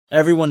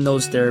Everyone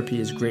knows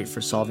therapy is great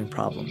for solving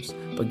problems,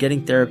 but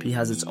getting therapy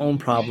has its own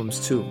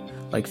problems too,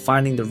 like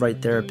finding the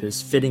right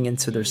therapist, fitting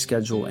into their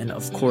schedule, and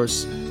of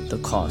course,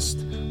 the cost.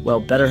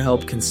 Well,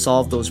 BetterHelp can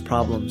solve those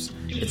problems.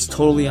 It's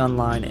totally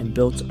online and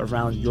built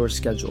around your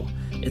schedule.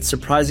 It's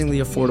surprisingly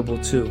affordable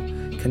too.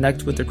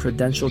 Connect with a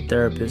credentialed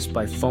therapist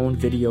by phone,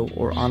 video,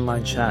 or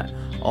online chat,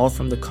 all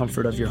from the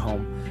comfort of your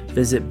home.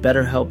 Visit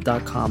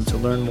BetterHelp.com to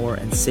learn more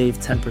and save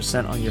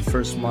 10% on your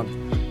first month.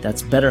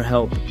 That's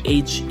BetterHelp,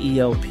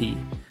 H-E-L-P.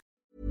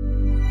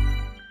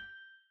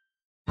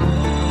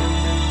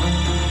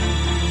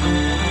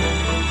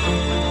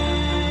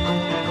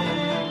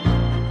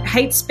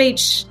 Hate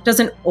speech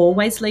doesn't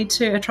always lead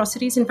to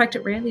atrocities. In fact,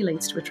 it rarely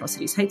leads to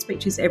atrocities. Hate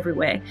speech is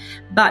everywhere.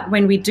 But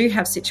when we do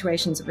have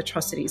situations of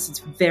atrocities, it's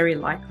very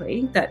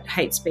likely that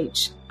hate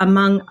speech,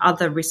 among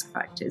other risk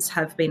factors,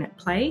 have been at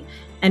play.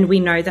 And we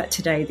know that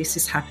today this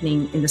is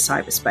happening in the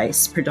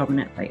cyberspace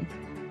predominantly.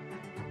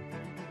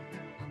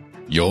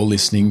 You're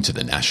listening to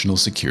the National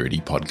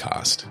Security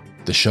Podcast,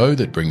 the show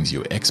that brings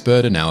you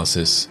expert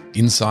analysis,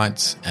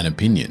 insights, and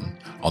opinion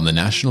on the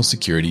national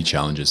security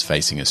challenges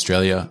facing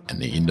Australia and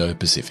the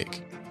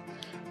Indo-Pacific.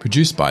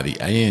 Produced by the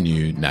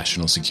ANU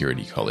National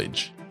Security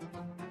College.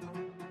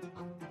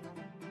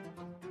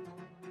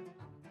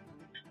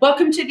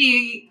 Welcome to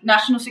the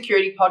National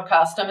Security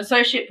Podcast. I'm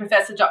Associate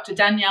Professor Dr.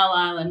 Danielle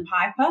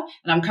Ireland-Piper,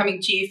 and I'm coming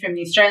to you from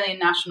the Australian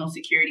National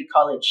Security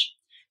College.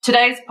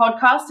 Today's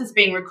podcast is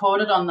being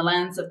recorded on the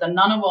lands of the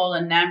Ngunnawal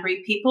and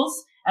Ngambri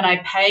peoples, and I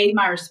pay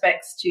my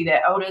respects to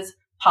their elders,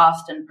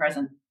 past and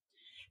present.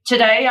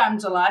 Today, I'm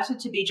delighted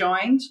to be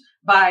joined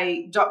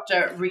by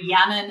Dr.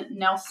 Rhiannon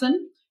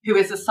Nelson, who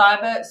is a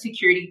Cyber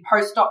Security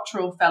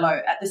Postdoctoral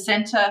Fellow at the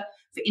Centre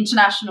for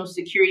International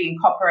Security and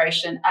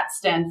Cooperation at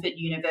Stanford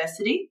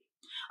University.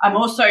 I'm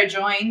also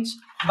joined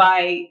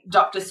by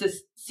Dr.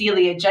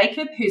 Cecilia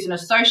Jacob, who's an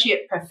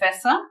Associate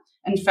Professor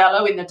and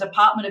Fellow in the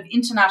Department of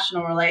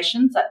International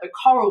Relations at the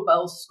Coral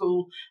Bells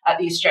School at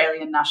the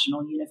Australian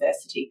National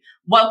University.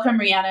 Welcome,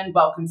 Rhiannon.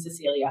 Welcome,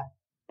 Cecilia.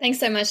 Thanks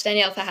so much,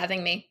 Danielle, for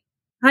having me.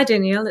 Hi,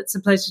 Danielle. It's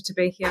a pleasure to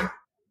be here.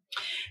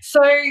 So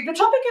the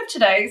topic of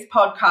today's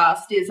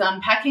podcast is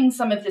unpacking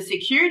some of the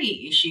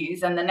security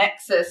issues and the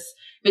nexus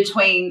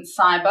between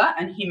cyber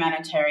and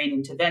humanitarian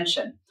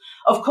intervention.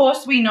 Of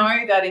course, we know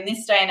that in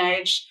this day and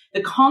age,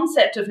 the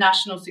concept of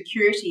national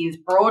security is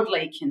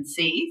broadly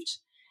conceived,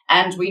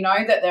 and we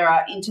know that there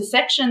are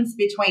intersections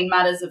between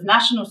matters of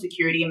national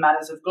security and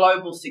matters of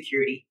global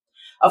security.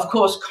 Of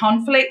course,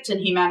 conflict and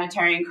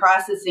humanitarian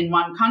crisis in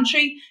one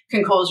country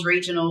can cause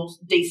regional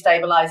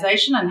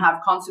destabilisation and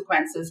have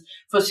consequences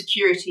for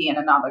security in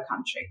another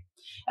country.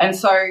 And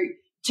so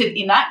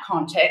in that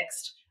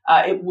context,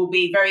 it will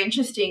be very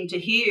interesting to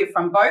hear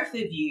from both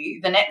of you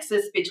the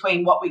nexus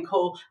between what we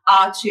call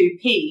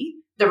R2P,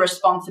 the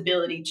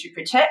responsibility to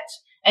protect,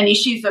 and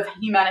issues of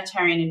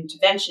humanitarian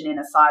intervention in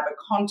a cyber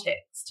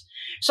context.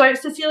 So,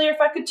 Cecilia, if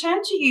I could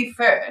turn to you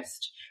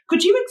first,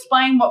 could you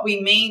explain what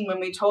we mean when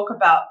we talk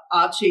about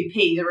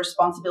R2P, the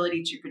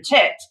responsibility to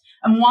protect,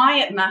 and why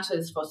it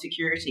matters for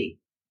security?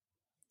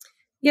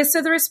 Yes,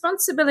 so the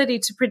responsibility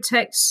to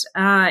protect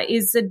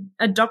is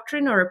a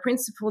doctrine or a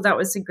principle that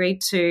was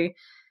agreed to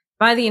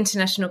by the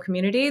international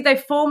community. They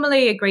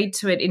formally agreed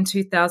to it in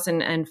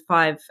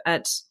 2005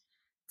 at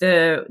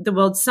the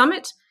World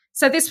Summit.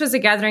 So this was a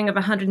gathering of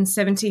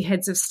 170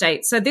 heads of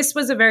state. So this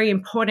was a very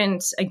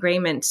important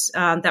agreement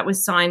that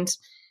was signed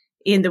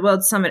in the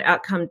World Summit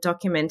outcome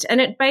document.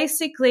 And it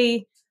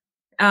basically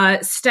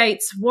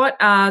states what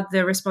are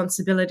the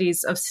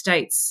responsibilities of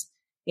states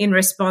in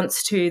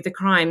response to the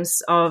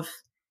crimes of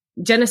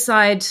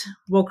genocide,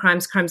 war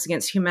crimes, crimes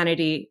against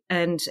humanity,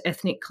 and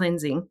ethnic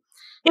cleansing.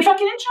 If I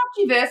can interrupt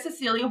you there,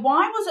 Cecilia,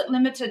 why was it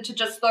limited to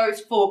just those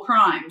 4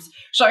 crimes?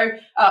 So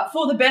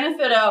for the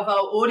benefit of our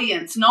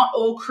audience, not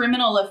all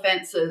criminal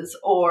offences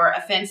or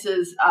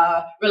offences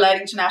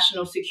relating to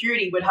national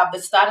security would have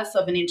the status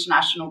of an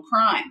international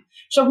crime.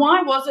 So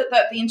why was it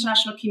that the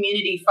international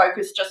community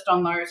focused just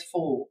on those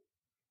 4?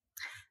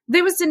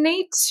 There was a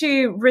need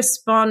to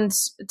respond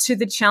to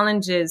the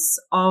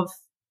challenges of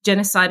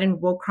genocide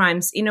and war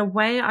crimes in a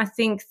way, I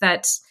think,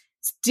 that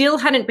still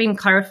hadn't been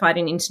clarified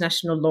in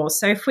international law.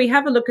 So if we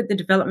have a look at the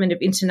development of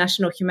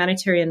international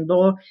humanitarian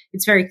law,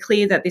 it's very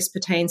clear that this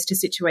pertains to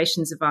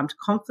situations of armed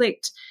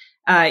conflict.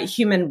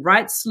 Human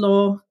rights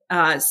law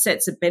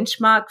sets a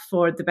benchmark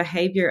for the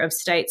behaviour of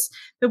states.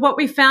 But what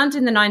we found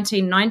in the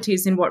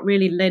 1990s and what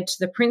really led to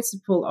the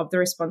principle of the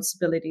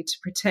responsibility to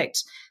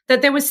protect,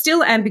 that there was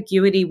still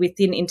ambiguity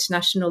within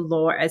international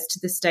law as to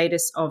the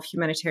status of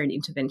humanitarian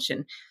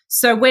intervention.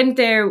 So when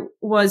there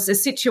was a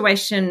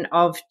situation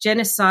of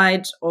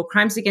genocide or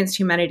crimes against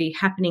humanity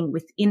happening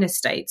within a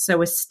state,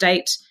 so a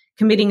state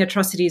committing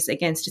atrocities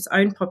against its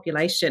own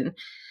population,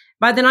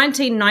 by the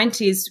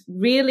 1990s,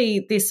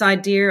 really this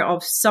idea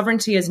of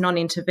sovereignty as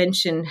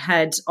non-intervention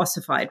had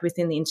ossified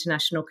within the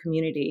international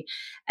community.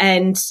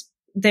 And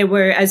there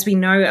were, as we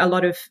know, a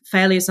lot of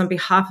failures on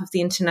behalf of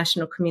the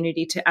international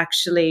community to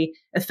actually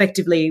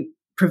effectively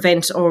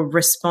prevent or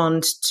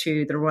respond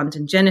to the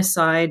Rwandan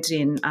genocide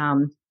in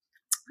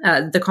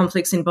the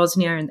conflicts in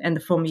Bosnia and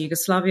the former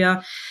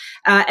Yugoslavia.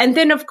 And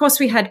then, of course,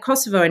 we had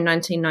Kosovo in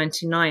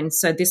 1999.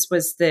 So this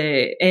was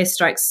the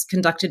airstrikes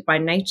conducted by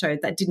NATO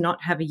that did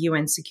not have a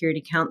UN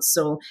Security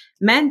Council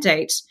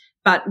mandate,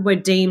 but were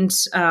deemed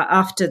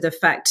after the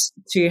fact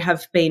to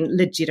have been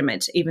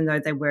legitimate, even though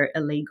they were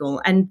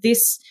illegal. And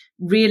this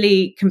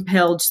really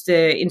compelled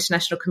the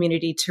international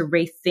community to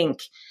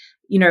rethink,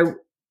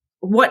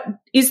 what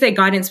is their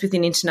guidance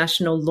within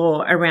international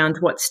law around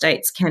what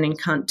states can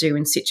and can't do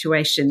in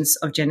situations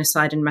of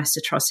genocide and mass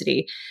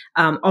atrocity?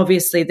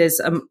 Obviously, there's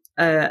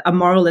a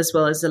moral as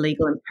well as a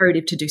legal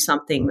imperative to do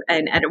something.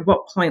 And at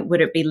what point would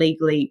it be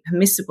legally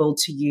permissible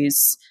to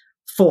use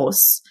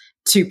force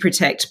to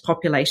protect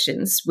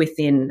populations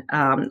within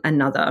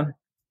another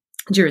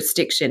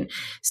jurisdiction?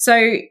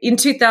 So in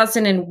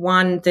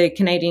 2001, the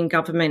Canadian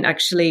government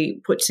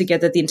actually put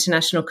together the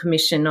International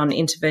Commission on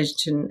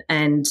Intervention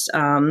and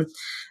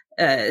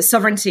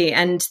Sovereignty,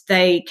 and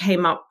they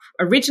came up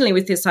originally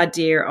with this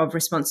idea of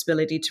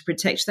responsibility to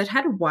protect that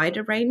had a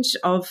wider range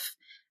of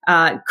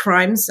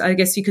crimes, I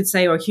guess you could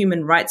say, or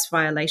human rights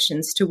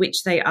violations, to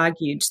which they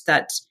argued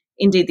that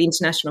indeed the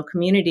international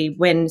community,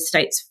 when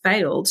states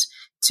failed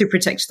to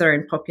protect their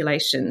own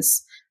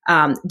populations,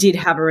 did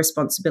have a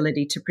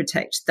responsibility to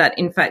protect, that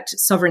in fact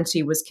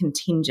sovereignty was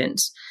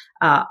contingent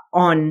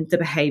on the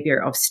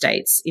behaviour of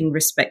states in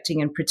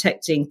respecting and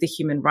protecting the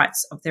human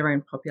rights of their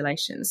own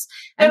populations.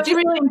 And that's a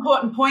really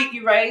important point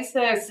you raised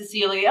there,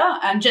 Cecilia.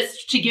 And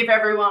just to give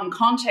everyone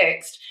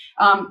context,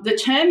 the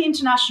term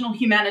international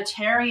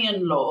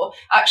humanitarian law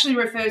actually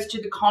refers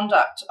to the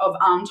conduct of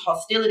armed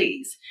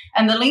hostilities.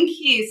 And the link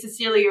here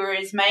Cecilia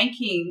is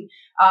making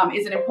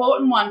is an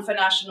important one for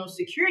national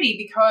security,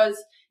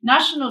 because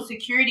national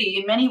security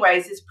in many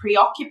ways is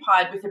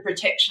preoccupied with the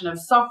protection of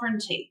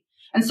sovereignty.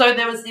 And so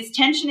there was this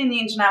tension in the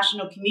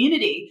international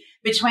community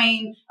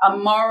between a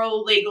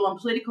moral, legal and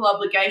political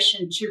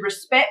obligation to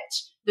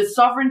respect the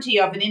sovereignty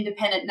of an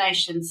independent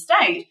nation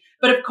state.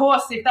 But of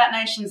course, if that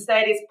nation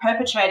state is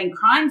perpetrating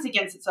crimes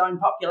against its own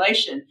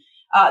population,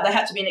 there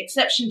had to be an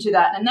exception to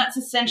that. And that's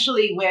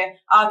essentially where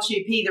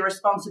R2P, the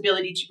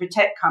responsibility to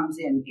protect, comes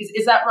in.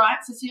 Is that right,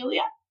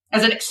 Cecilia?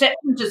 As an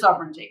exception to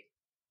sovereignty.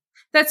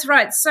 That's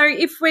right. So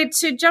if we're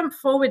to jump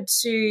forward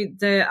to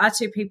the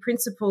R2P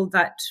principle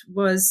that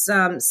was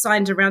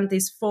signed around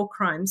these 4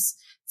 crimes,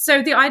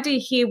 so the idea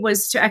here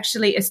was to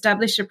actually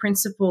establish a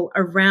principle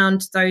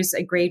around those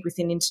agreed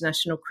within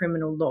international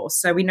criminal law.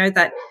 So we know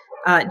that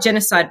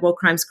genocide, war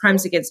crimes,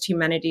 crimes against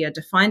humanity are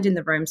defined in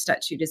the Rome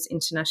Statute as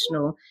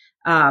international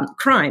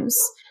crimes.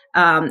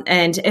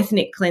 And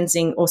ethnic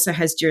cleansing also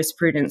has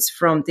jurisprudence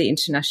from the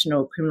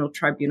International Criminal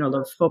Tribunal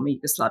of former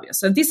Yugoslavia.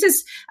 So this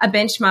is a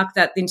benchmark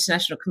that the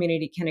international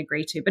community can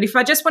agree to. But if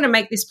I just want to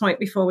make this point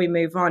before we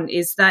move on,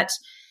 is that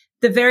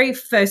the very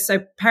first, so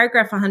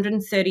paragraph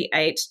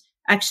 138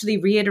 actually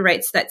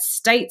reiterates that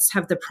states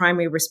have the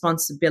primary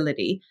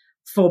responsibility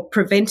for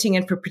preventing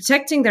and for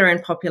protecting their own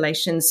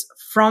populations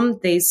from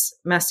these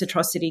mass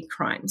atrocity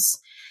crimes.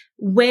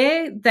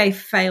 Where they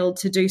fail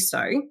to do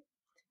so,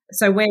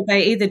 so where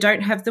they either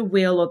don't have the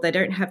will or they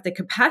don't have the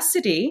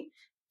capacity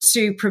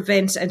to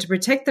prevent and to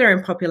protect their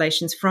own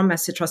populations from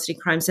mass atrocity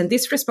crimes, and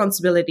this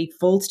responsibility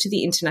falls to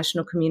the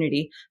international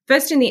community,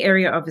 first in the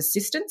area of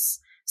assistance.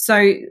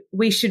 So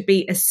we should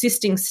be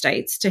assisting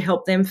states to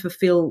help them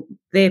fulfill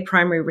their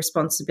primary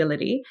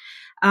responsibility.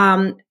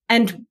 And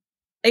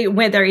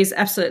where there is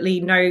absolutely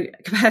no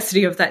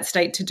capacity of that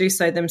state to do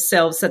so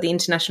themselves, so the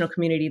international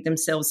community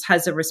themselves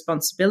has a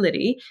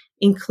responsibility,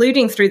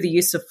 including through the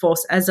use of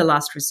force as a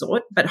last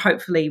resort, but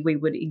hopefully we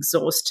would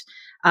exhaust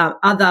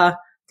other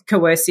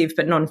coercive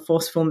but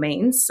non-forceful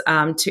means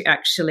to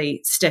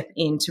actually step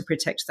in to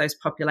protect those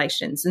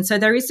populations. And so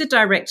there is a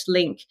direct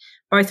link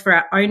both for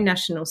our own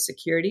national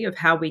security of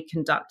how we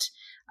conduct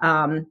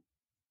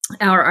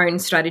our own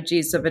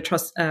strategies of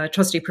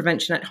atrocity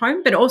prevention at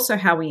home, but also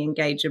how we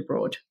engage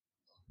abroad.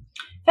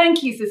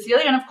 Thank you,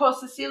 Cecilia. And of course,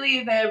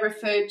 Cecilia there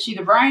referred to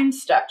the Rome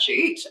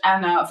Statute.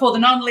 And for the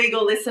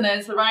non-legal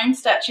listeners, the Rome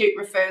Statute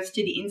refers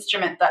to the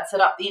instrument that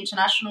set up the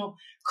International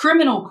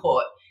Criminal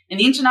Court. And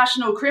the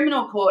International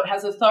Criminal Court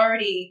has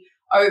authority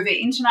over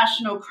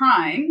international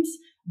crimes,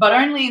 but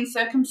only in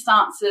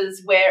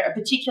circumstances where a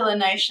particular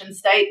nation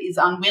state is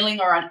unwilling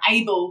or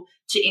unable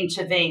to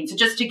intervene. So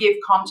just to give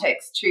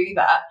context to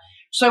that.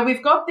 So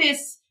we've got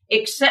this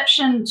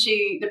exception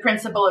to the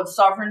principle of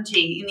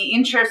sovereignty in the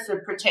interest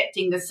of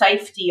protecting the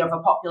safety of a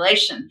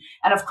population.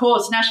 And of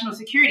course, national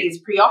security is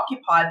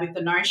preoccupied with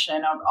the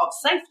notion of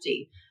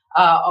safety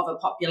of a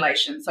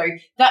population. So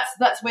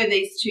that's where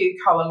these two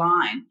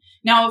co-align.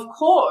 Now, of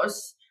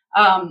course,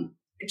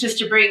 just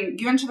to bring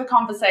you into the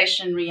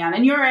conversation,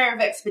 Rhiannon, your area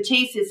of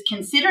expertise is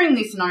considering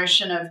this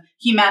notion of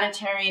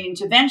humanitarian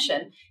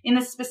intervention in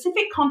the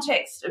specific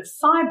context of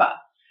cyber.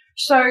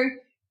 So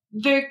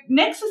the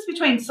nexus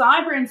between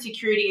cyber and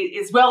security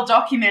is well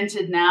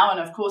documented now and,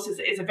 of course,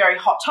 is a very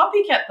hot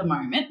topic at the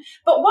moment.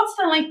 But what's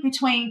the link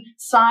between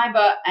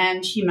cyber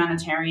and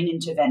humanitarian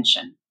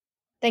intervention?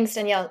 Thanks,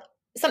 Danielle.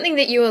 Something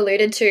that you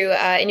alluded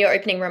to in your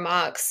opening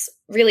remarks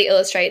really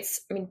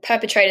illustrates,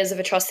 perpetrators of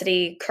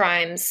atrocity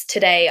crimes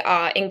today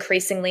are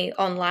increasingly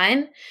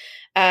online.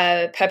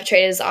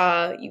 Perpetrators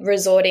are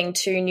resorting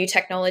to new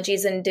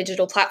technologies and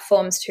digital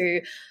platforms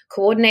to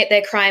coordinate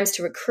their crimes,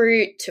 to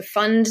recruit, to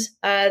fund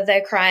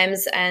their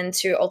crimes, and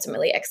to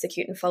ultimately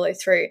execute and follow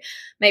through.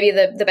 Maybe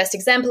the best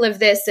example of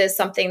this is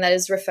something that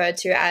is referred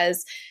to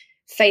as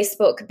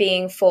Facebook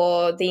being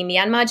for the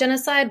Myanmar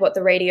genocide, what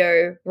the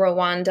Radio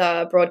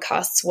Rwanda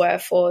broadcasts were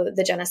for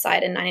the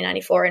genocide in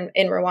 1994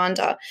 in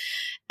Rwanda.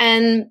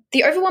 And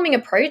the overwhelming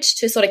approach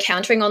to sort of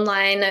countering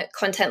online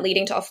content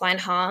leading to offline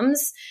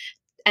harms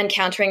and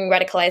countering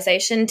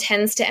radicalization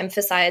tends to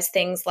emphasize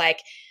things like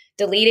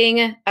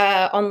deleting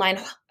online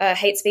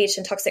hate speech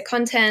and toxic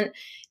content,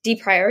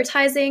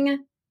 deprioritizing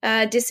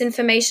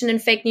disinformation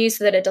and fake news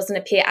so that it doesn't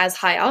appear as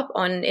high up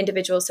on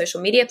individual social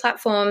media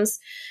platforms,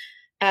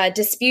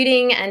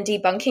 disputing and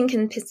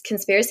debunking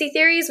conspiracy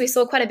theories. We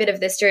saw quite a bit of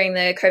this during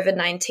the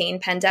COVID-19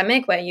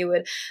 pandemic, where you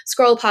would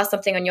scroll past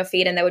something on your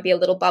feed and there would be a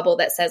little bubble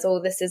that says, oh,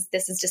 this is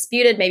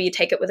disputed. Maybe you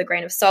take it with a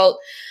grain of salt.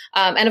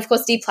 And of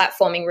course,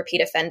 deplatforming repeat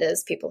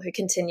offenders, people who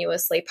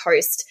continuously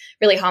post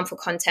really harmful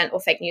content or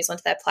fake news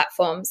onto their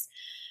platforms.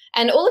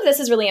 And all of this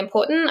is really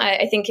important.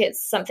 I think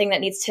it's something that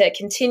needs to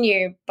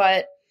continue,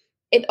 but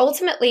it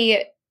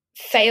ultimately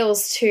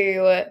fails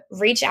to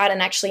reach out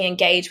and actually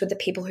engage with the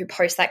people who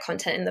post that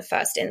content in the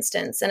first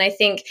instance. And I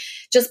think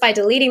just by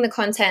deleting the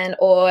content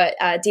or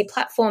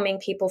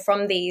deplatforming people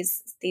from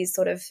these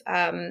sort of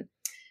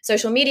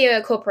social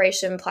media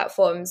corporation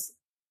platforms.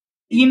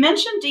 You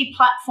mentioned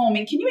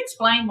deplatforming. Can you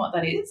explain what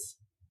that is?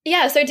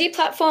 Yeah, so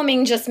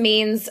deplatforming just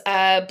means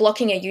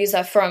blocking a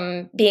user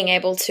from being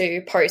able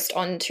to post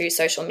onto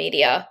social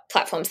media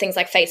platforms, things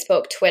like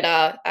Facebook,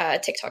 Twitter,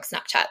 TikTok,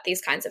 Snapchat,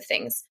 these kinds of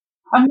things.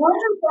 And why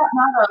does that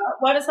matter?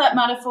 Why does that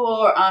matter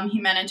for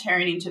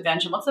humanitarian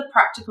intervention? What's the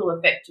practical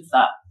effect of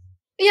that?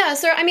 Yeah,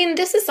 so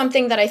this is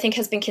something that I think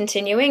has been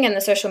continuing, and the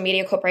social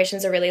media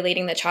corporations are really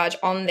leading the charge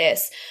on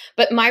this.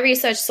 But my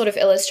research sort of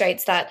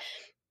illustrates that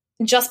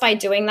just by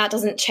doing that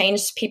doesn't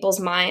change people's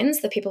minds,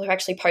 the people who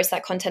actually post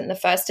that content in the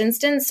first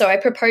instance. So I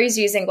propose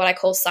using what I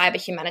call cyber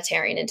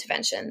humanitarian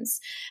interventions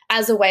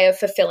as a way of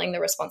fulfilling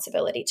the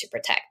responsibility to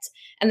protect.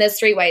 And there's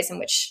 3 ways in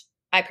which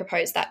I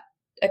propose that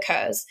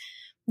occurs.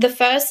 The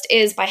first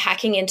is by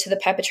hacking into the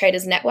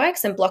perpetrators'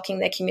 networks and blocking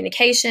their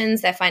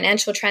communications, their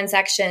financial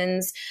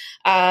transactions,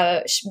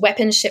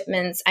 weapon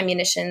shipments,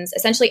 ammunitions,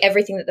 essentially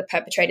everything that the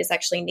perpetrators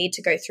actually need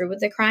to go through with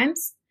their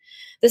crimes.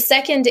 The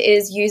second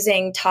is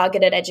using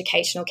targeted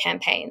educational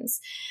campaigns.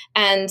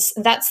 And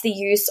that's the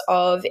use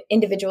of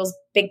individuals'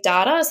 big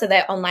data, so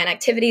their online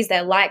activities,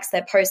 their likes,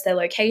 their posts, their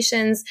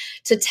locations,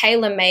 to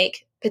tailor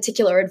make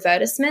particular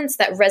advertisements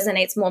that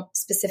resonates more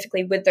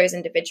specifically with those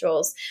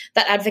individuals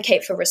that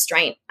advocate for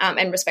restraint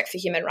and respect for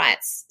human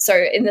rights. So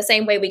in the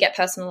same way we get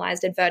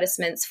personalized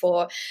advertisements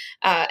for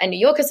a New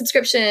Yorker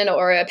subscription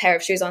or a pair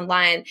of shoes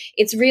online,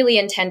 it's really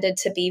intended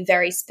to be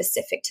very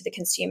specific to the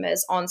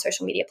consumers on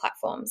social media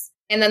platforms.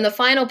 And then the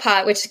final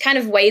part, which kind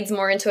of wades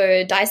more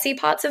into dicey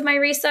parts of my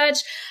research,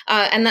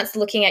 and that's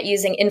looking at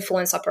using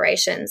influence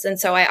operations. And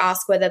so I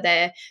ask whether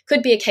there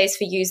could be a case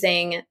for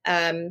using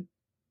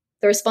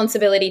the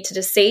responsibility to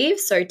deceive,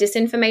 so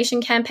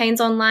disinformation campaigns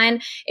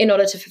online, in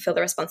order to fulfill the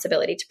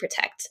responsibility to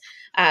protect.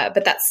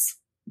 But that's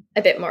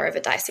a bit more of a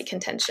dicey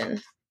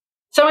contention.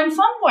 So in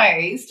some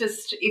ways,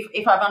 just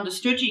if I've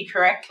understood you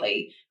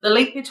correctly, the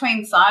link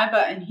between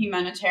cyber and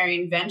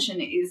humanitarian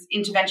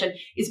intervention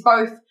is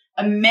both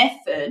a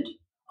method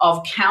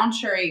of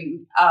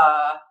countering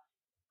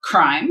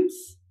crimes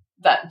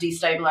that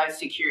destabilize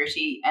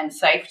security and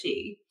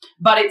safety,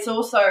 but it's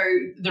also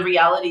the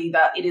reality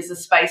that it is a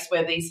space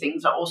where these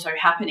things are also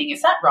happening.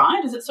 Is that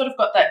right? Has it sort of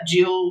got that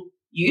dual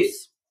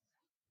use?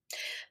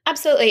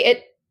 Absolutely.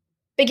 It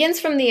begins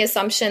from the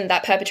assumption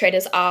that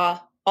perpetrators are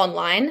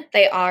online.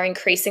 They are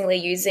increasingly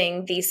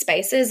using these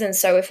spaces. And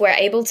so if we're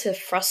able to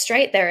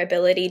frustrate their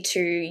ability to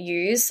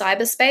use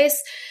cyberspace,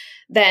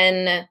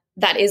 then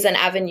that is an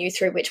avenue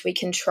through which we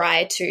can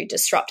try to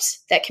disrupt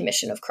their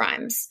commission of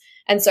crimes.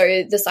 And so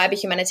the cyber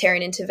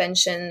humanitarian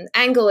intervention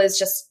angle is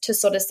just to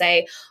sort of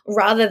say,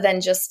 rather than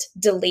just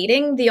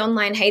deleting the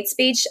online hate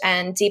speech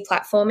and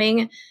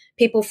deplatforming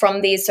people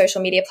from these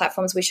social media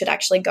platforms, we should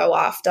actually go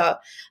after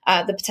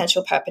the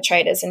potential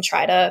perpetrators and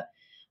try to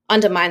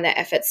undermine their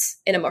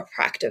efforts in a more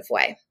proactive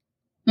way.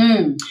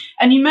 And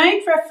you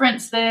made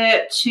reference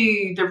there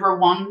to the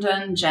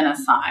Rwandan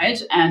genocide,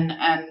 and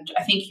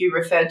I think you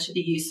referred to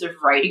the use of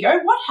radio.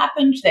 What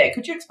happened there?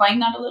 Could you explain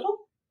that a little?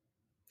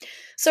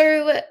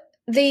 So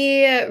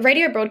the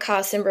radio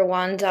broadcast in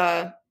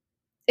Rwanda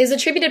is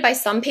attributed by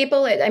some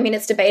people.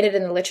 It's debated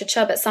in the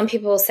literature, but some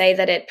people say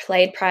that it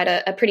played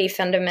a pretty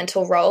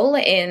fundamental role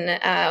in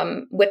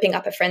whipping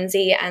up a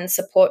frenzy and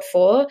support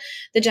for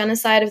the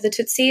genocide of the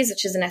Tutsis,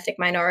 which is an ethnic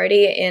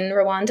minority in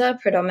Rwanda,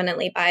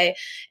 predominantly by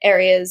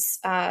areas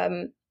by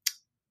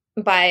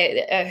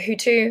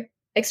Hutu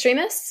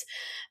extremists.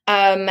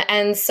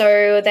 And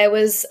so there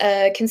was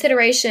a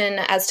consideration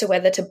as to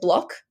whether to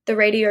block the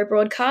radio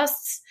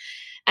broadcasts.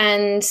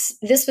 And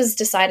this was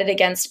decided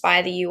against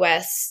by the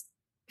US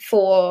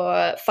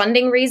for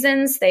funding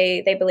reasons.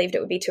 They believed it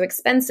would be too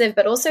expensive,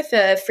 but also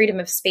for freedom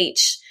of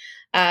speech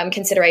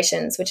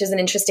considerations, which is an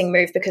interesting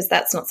move because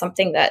that's not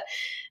something that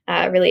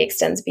really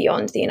extends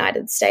beyond the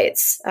United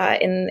States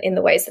in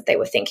the ways that they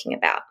were thinking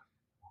about.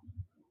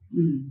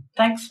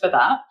 Thanks for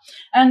that.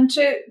 And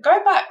to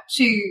go back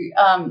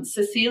to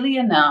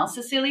Cecilia now.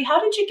 Cecilia,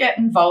 how did you get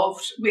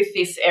involved with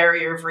this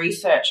area of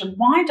research and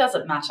why does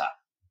it matter?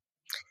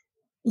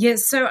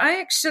 Yes, so I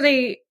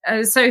actually,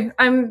 I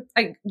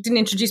didn't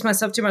introduce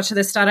myself too much at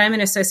the start. I'm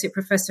an associate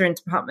professor in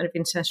Department of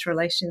International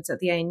Relations at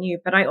the ANU,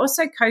 but I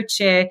also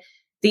co-chair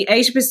the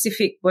Asia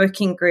Pacific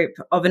Working Group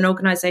of an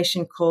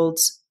organisation called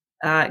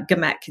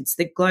GAMAC. It's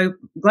the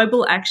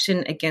Global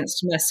Action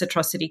Against Mass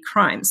Atrocity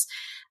Crimes.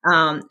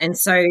 And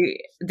so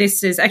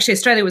this is actually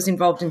Australia was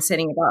involved in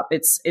setting it up.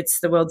 It's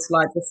the world's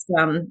largest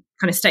kind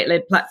of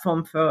state-led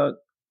platform for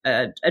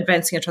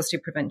advancing atrocity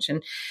prevention.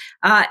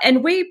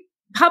 And we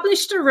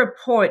published a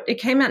report. It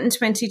came out in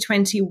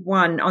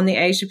 2021 on the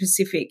Asia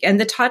Pacific, and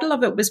the title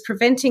of it was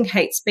Preventing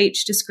Hate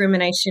Speech,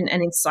 Discrimination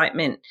and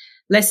Incitement,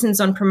 Lessons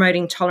on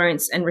Promoting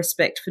Tolerance and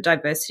Respect for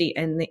Diversity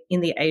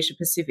in the Asia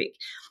Pacific.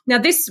 Now,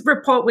 this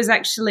report was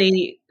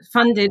actually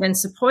funded and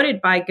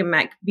supported by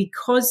GAMAC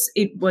because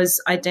it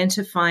was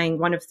identifying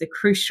one of the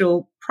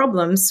crucial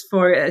problems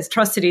for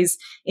atrocities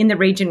in the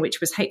region, which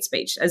was hate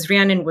speech. As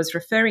Rhiannon was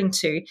referring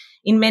to,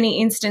 in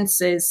many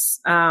instances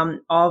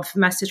of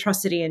mass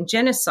atrocity and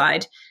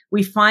genocide,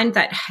 we find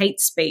that hate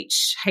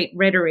speech, hate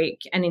rhetoric,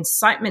 and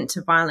incitement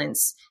to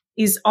violence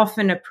is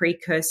often a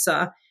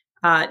precursor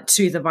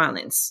to the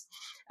violence.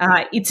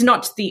 It's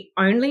not the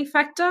only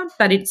factor,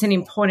 but it's an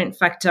important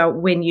factor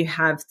when you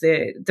have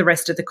the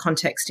rest of the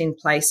context in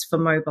place for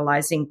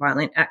mobilizing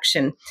violent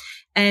action.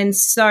 And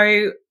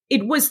so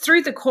it was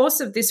through the course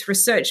of this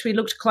research, we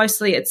looked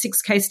closely at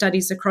 6 case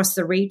studies across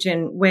the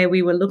region where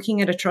we were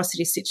looking at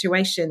atrocity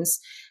situations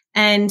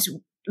and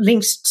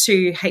linked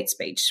to hate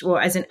speech or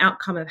as an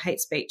outcome of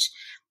hate speech.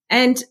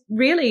 And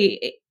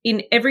really,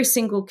 in every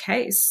single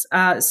case,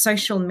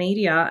 social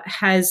media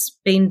has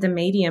been the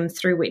medium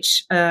through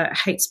which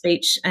hate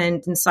speech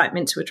and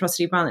incitement to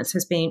atrocity violence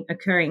has been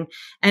occurring.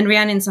 And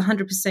Rhiannon's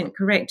 100%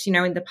 correct. You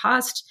know, in the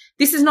past,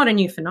 this is not a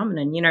new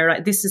phenomenon. You know,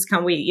 right? This is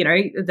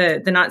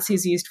the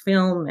Nazis used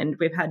film, and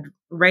we've had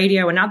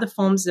radio and other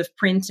forms of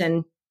print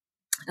and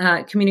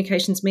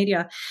communications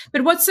media.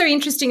 But what's so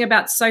interesting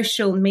about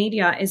social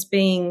media as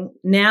being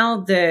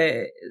now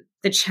the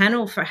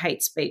channel for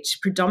hate speech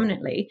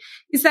predominantly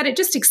is that it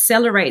just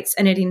accelerates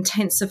and it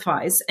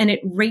intensifies and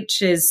it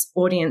reaches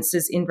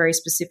audiences in very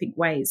specific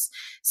ways.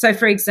 So,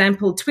 for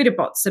example, Twitter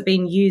bots are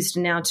being used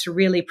now to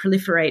really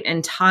proliferate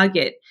and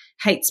target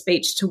hate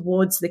speech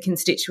towards the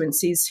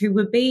constituencies who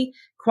would be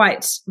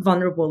quite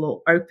vulnerable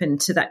or open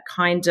to that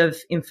kind of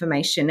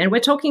information. And we're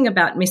talking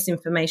about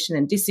misinformation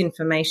and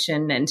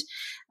disinformation. And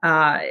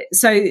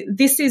so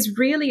this is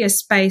really a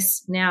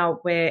space now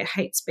where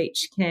hate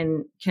speech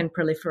can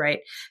proliferate.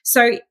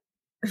 So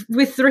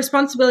with the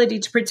responsibility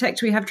to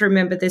protect, we have to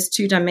remember there's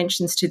 2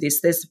 dimensions to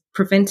this. There's the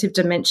preventive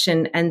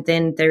dimension, and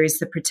then there is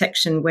the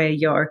protection where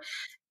your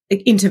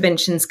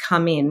interventions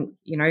come in,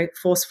 you know,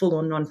 forceful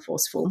or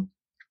non-forceful.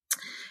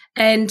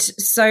 And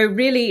so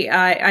really,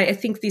 I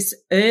think this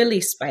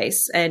early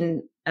space,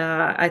 and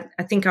I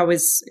think I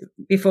was,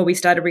 before we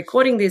started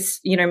recording this,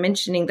 you know,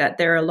 mentioning that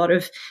there are a lot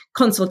of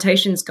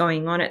consultations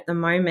going on at the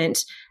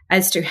moment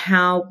as to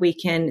how we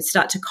can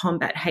start to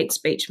combat hate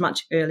speech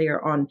much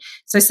earlier on.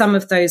 So some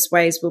of those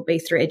ways will be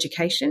through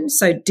education.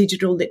 So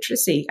digital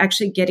literacy,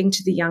 actually getting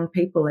to the young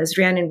people, as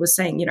Rhiannon was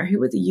saying, you know,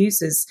 who are the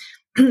users?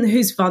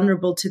 Who's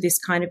vulnerable to this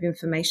kind of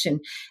information.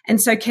 And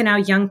so can our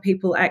young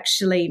people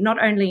actually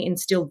not only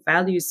instill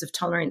values of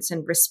tolerance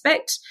and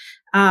respect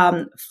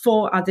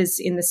for others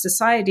in the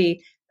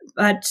society,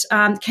 but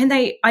can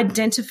they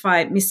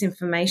identify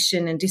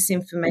misinformation and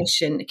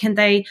disinformation? Can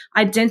they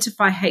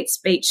identify hate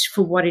speech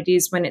for what it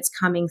is when it's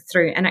coming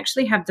through and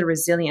actually have the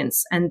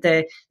resilience and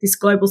this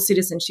global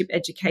citizenship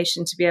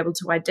education to be able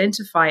to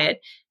identify it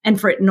and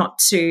for it not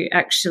to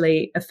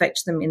actually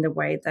affect them in the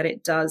way that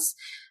it does?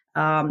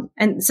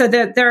 And so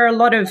there are a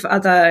lot of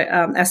other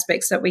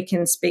aspects that we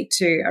can speak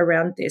to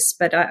around this,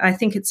 but I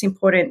think it's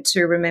important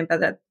to remember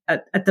that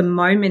at the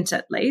moment,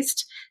 at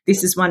least,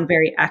 this is one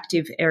very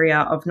active area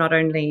of not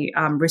only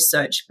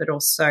research, but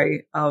also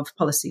of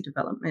policy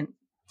development.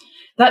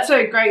 That's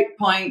a great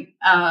point,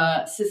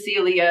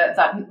 Cecilia,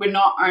 that we're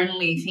not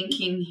only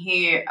thinking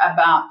here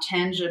about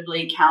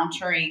tangibly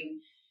countering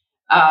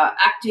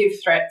active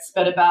threats,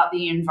 but about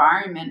the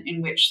environment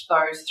in which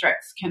those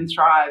threats can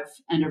thrive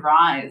and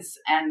arise.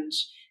 And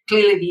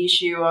clearly the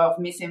issue of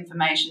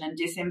misinformation and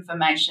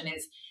disinformation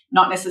is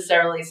not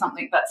necessarily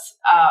something that's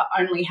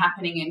only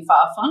happening in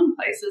far-flung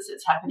places.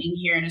 It's happening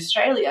here in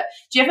Australia.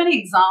 Do you have any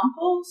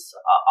examples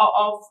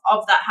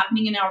of that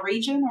happening in our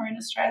region or in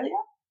Australia?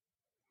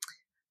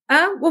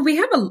 Well, we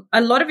have a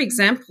lot of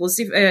examples.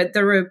 The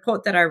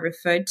report that I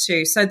referred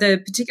to, so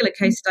the particular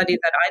case study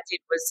that I did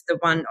was the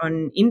one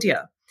on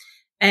India.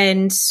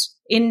 And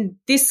in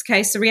this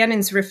case,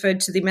 Rhiannon's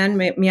referred to the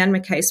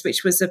Myanmar case,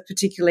 which was a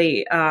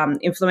particularly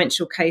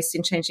influential case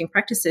in changing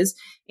practices.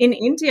 In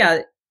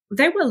India,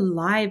 they were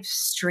live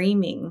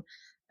streaming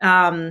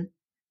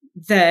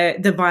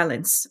the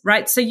violence,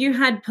 right? So you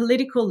had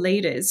political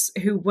leaders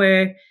who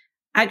were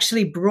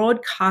actually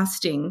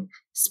broadcasting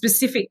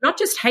specific, not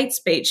just hate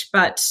speech,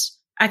 but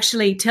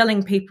actually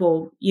telling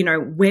people,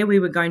 where we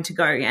were going to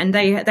go. And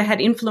they had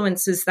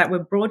influencers that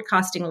were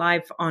broadcasting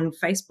live on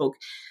Facebook,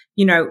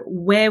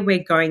 where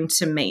we're going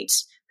to meet,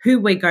 who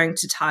we're going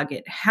to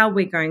target, how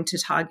we're going to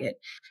target.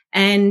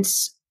 And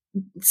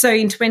so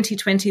in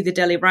 2020, the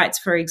Delhi riots,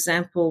 for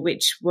example,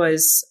 which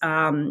was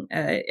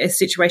a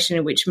situation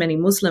in which many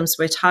Muslims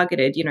were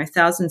targeted,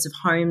 thousands of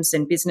homes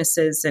and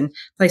businesses and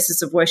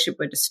places of worship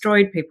were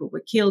destroyed, people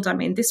were killed. I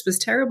mean, this was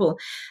terrible.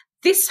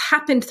 This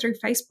happened through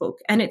Facebook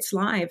and it's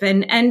live.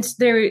 And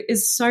there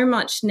is so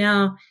much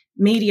now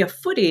media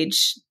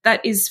footage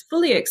that is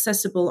fully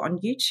accessible on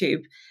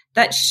YouTube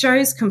that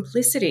shows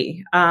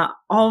complicity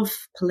of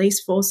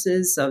police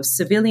forces, of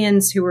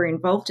civilians who were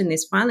involved in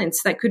this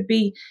violence that could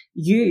be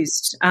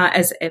used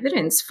as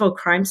evidence for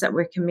crimes that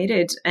were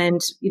committed. And,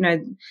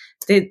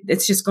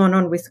 it's just gone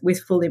on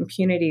with full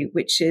impunity,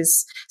 which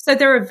is, so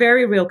there are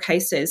very real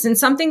cases. And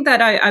something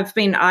that I've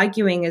been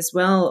arguing as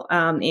well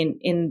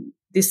in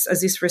this,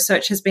 as this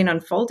research has been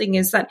unfolding,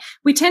 is that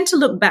we tend to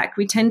look back,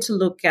 we tend to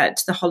look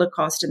at the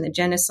Holocaust and the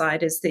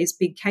genocide as these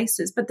big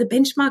cases, but the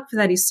benchmark for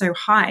that is so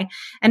high.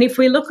 And if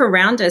we look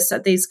around us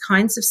at these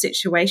kinds of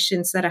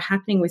situations that are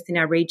happening within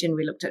our region,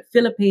 we looked at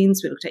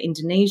Philippines, we looked at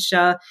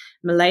Indonesia,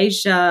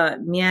 Malaysia,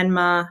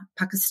 Myanmar,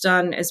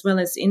 Pakistan, as well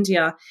as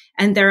India.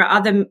 And there are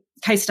other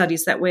case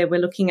studies that we're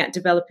looking at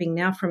developing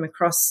now from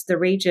across the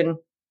region,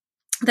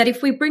 that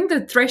if we bring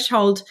the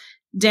threshold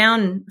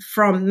down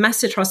from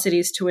mass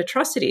atrocities to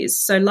atrocities,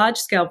 so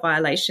large-scale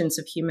violations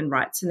of human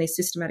rights and these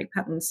systematic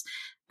patterns,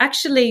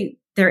 actually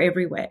they're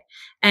everywhere.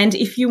 And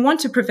if you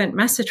want to prevent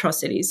mass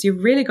atrocities,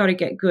 you've really got to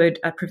get good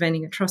at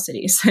preventing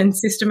atrocities and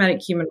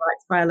systematic human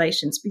rights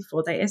violations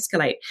before they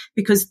escalate,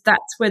 because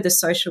that's where the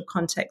social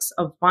context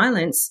of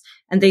violence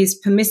and these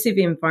permissive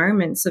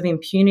environments of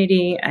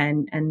impunity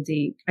and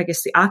the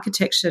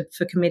architecture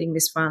for committing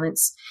this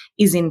violence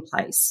is in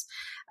place.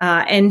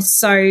 And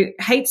so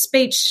hate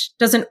speech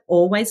doesn't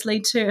always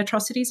lead to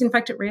atrocities. In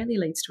fact, it rarely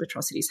leads to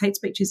atrocities. Hate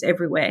speech is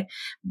everywhere.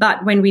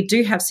 But when we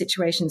do have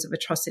situations of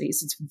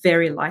atrocities, it's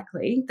very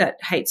likely that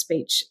hate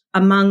speech,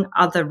 among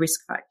other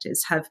risk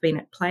factors, have been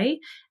at play.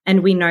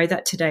 And we know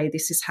that today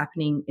this is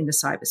happening in the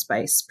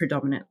cyberspace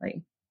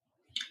predominantly.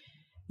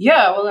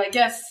 Yeah, well, I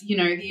guess,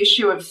 the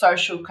issue of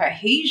social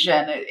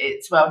cohesion,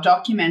 it's well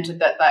documented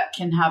that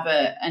can have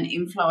an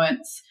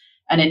influence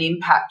and an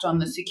impact on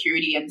the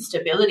security and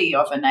stability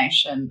of a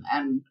nation.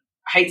 And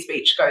hate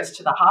speech goes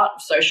to the heart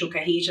of social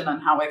cohesion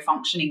and how we're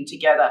functioning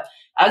together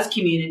as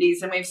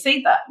communities. And we've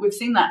seen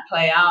that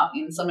play out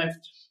in some of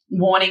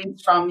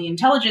warnings from the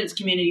intelligence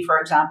community, for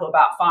example,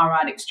 about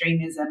far-right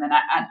extremism and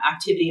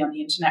activity on the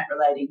internet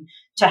relating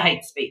to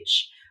hate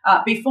speech.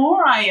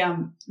 Before I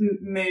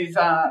move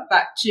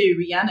back to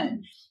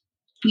Rhiannon,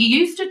 you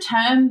used a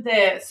term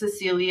there,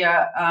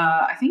 Cecilia,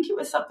 I think it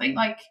was something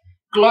like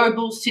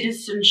global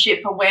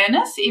citizenship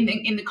awareness in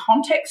the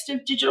context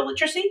of digital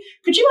literacy.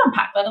 Could you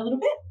unpack that a little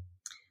bit?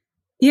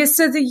 Yes,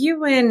 so the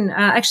UN,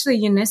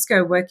 actually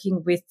UNESCO,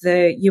 working with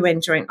the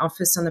UN Joint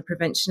Office on the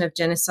Prevention of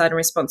Genocide and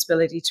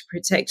Responsibility to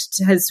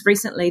Protect, has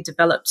recently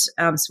developed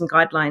some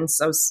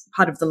guidelines. I was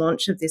part of the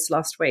launch of this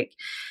last week,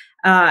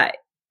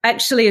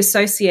 actually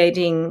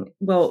associating,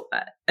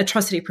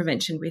 atrocity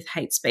prevention with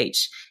hate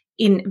speech,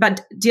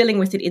 but dealing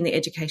with it in the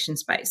education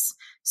space.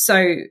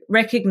 So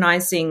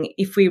recognizing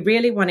if we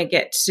really want to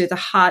get to the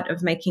heart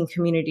of making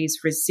communities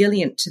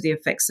resilient to the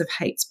effects of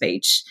hate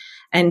speech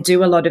and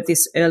do a lot of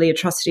this early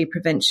atrocity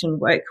prevention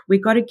work,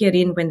 we've got to get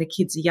in when the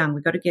kids are young.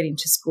 We've got to get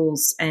into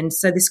schools. And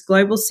so this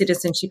global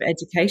citizenship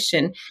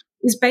education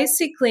is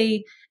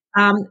basically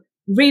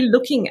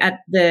re-looking at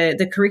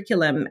the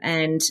curriculum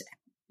and,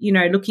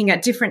 looking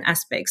at different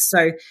aspects.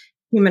 So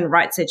human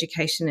rights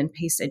education and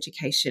peace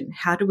education.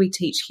 How do we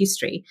teach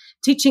history?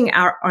 Teaching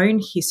our own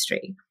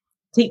history,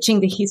 teaching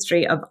the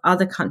history of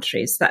other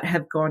countries that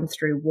have gone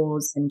through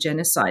wars and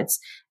genocides,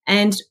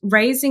 and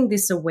raising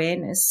this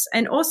awareness,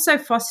 and also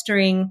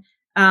fostering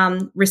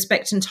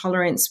respect and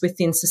tolerance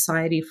within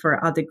society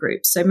for other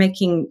groups. So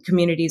making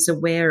communities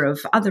aware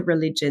of other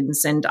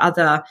religions and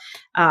other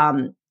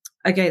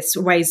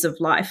ways of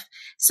life.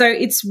 So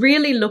it's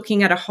really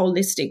looking at a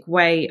holistic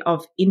way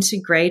of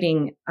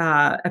integrating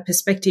a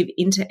perspective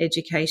into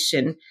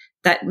education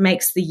that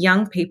makes the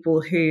young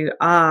people who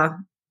are,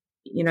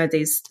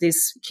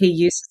 these key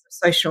users of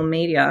social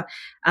media,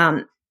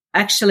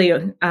 actually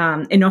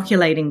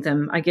inoculating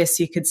them, I guess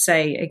you could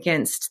say,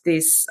 against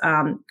this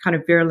kind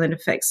of virulent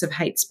effects of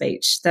hate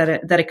speech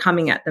that are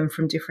coming at them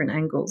from different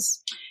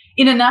angles.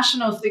 In a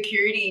national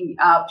security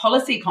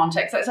policy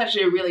context, that's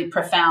actually a really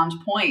profound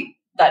point,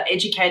 that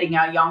educating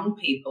our young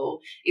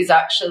people is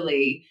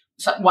actually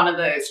one of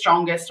the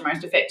strongest and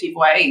most effective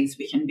ways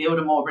we can build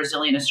a more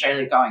resilient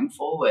Australia going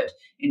forward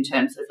in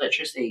terms of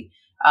literacy.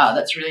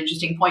 That's a really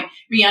interesting point.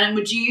 Rhiannon,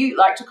 would you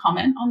like to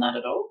comment on that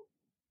at all?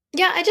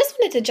 Yeah, I just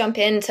wanted to jump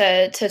in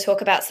to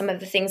talk about some of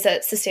the things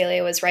that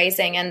Cecilia was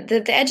raising, and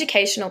the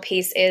educational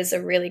piece is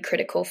a really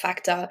critical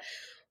factor.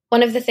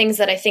 One of the things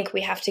that I think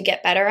we have to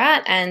get better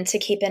at and to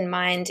keep in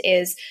mind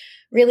is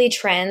really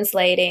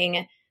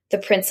translating the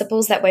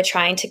principles that we're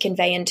trying to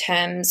convey in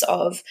terms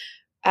of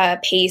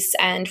peace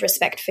and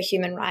respect for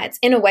human rights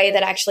in a way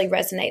that actually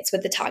resonates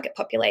with the target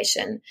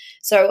population.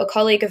 So a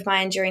colleague of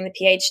mine during the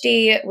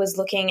PhD was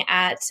looking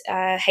at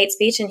hate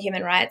speech and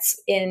human rights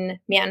in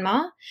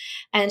Myanmar,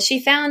 and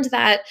she found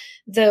that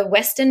the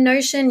Western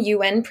notion,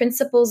 UN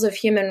principles of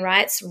human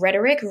rights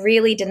rhetoric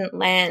really didn't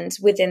land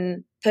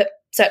within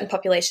certain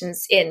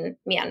populations in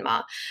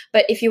Myanmar.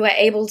 But if you were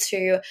able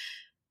to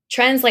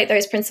translate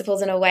those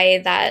principles in a way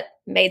that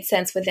made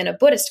sense within a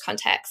Buddhist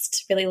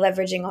context, really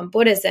leveraging on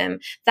Buddhism,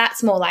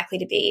 that's more likely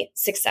to be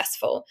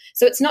successful.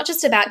 So it's not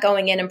just about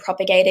going in and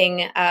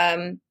propagating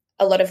a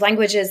lot of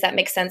languages that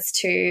make sense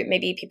to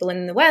maybe people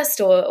in the West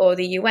or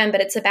the UN,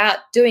 but it's about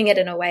doing it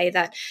in a way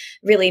that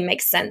really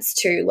makes sense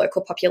to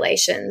local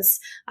populations.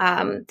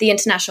 The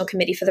International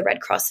Committee for the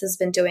Red Cross has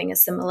been doing a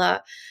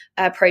similar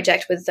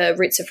project with the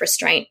Roots of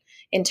Restraint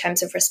in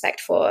terms of respect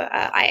for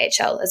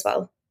IHL as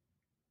well.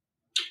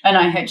 And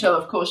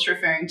IHL, of course,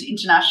 referring to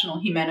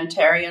international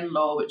humanitarian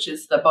law, which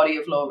is the body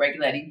of law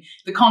regulating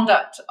the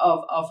conduct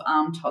of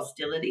armed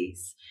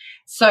hostilities.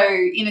 So,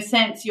 in a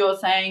sense, you're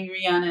saying,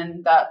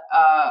 Rhiannon, that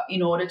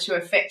in order to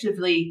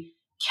effectively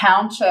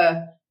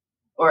counter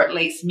or at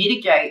least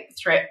mitigate the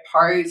threat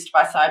posed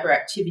by cyber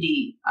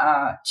activity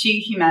to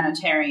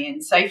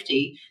humanitarian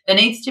safety, there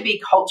needs to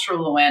be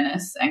cultural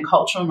awareness and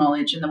cultural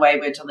knowledge in the way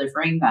we're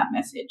delivering that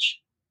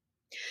message.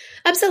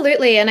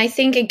 Absolutely. And I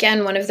think,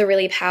 again, one of the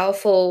really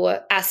powerful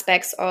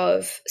aspects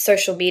of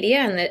social media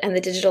and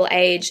the digital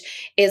age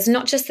is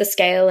not just the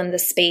scale and the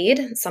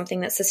speed,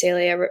 something that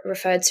Cecilia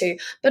referred to,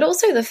 but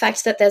also the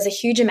fact that there's a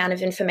huge amount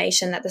of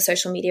information that the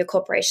social media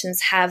corporations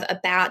have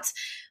about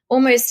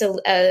almost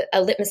a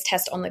litmus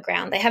test on the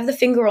ground. They have the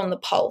finger on the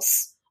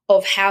pulse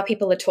of how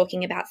people are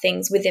talking about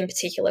things within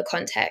particular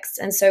contexts.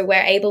 And so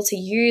we're able to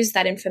use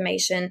that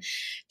information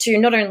to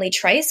not only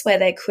trace where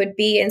there could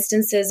be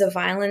instances of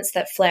violence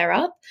that flare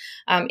up,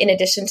 in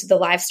addition to the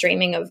live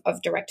streaming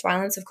of direct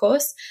violence, of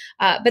course,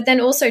 but then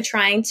also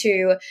trying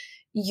to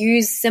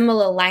use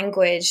similar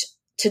language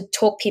to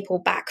talk people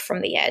back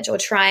from the edge or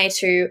try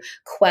to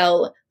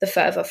quell the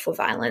fervor for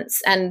violence.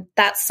 And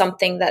that's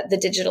something that the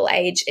digital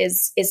age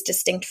is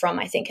distinct from,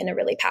 I think, in a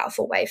really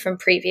powerful way from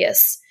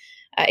previous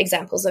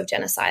examples of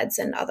genocides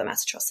and other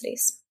mass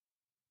atrocities.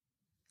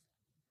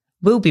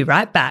 We'll be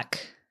right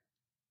back.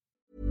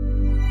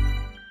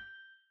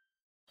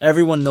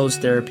 Everyone knows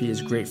therapy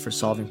is great for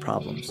solving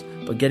problems,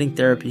 but getting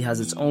therapy has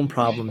its own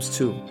problems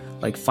too,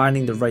 like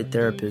finding the right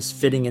therapist,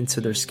 fitting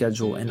into their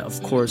schedule, and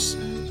of course,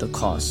 the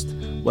cost.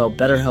 Well,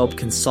 BetterHelp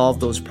can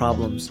solve those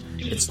problems.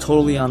 It's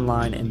totally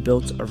online and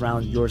built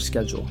around your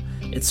schedule.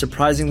 It's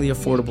surprisingly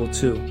affordable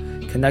too.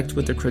 Connect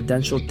with a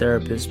credentialed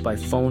therapist by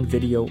phone,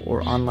 video,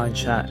 or online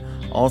chat,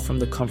 all from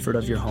the comfort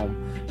of your home.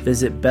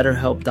 Visit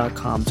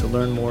BetterHelp.com to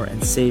learn more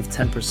and save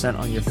 10%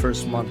 on your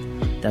first month.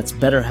 That's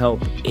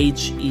BetterHelp,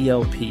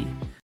 H-E-L-P.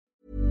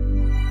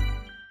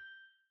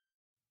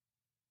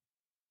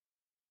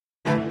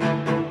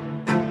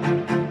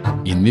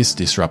 In this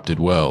disrupted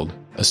world,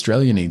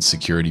 Australia needs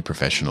security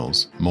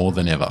professionals more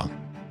than ever.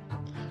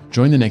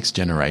 Join the next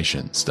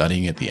generation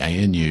studying at the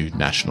ANU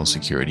National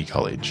Security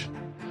College.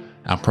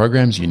 Our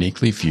programs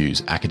uniquely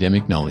fuse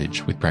academic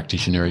knowledge with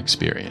practitioner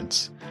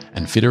experience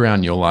and fit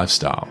around your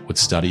lifestyle with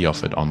study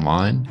offered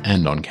online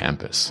and on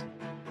campus.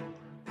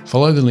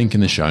 Follow the link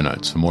in the show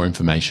notes for more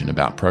information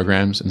about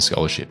programs and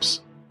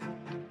scholarships.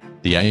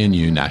 The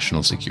ANU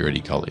National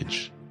Security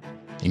College.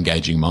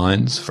 Engaging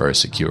minds for a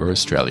secure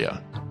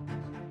Australia.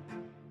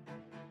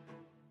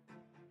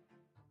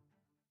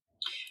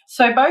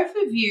 So both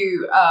of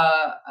you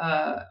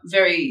are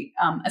very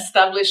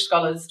established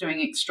scholars doing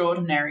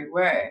extraordinary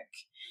work.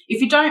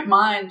 If you don't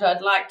mind,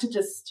 I'd like to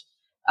just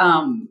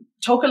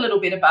talk a little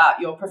bit about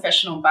your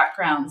professional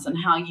backgrounds and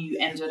how you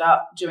ended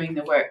up doing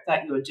the work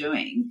that you're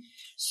doing.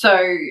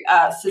 So,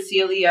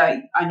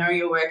 Cecilia, I know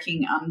you're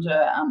working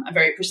under a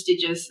very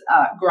prestigious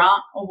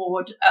grant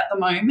award at the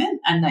moment,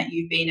 and that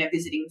you've been a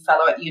visiting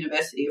fellow at the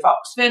University of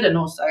Oxford and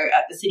also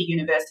at the City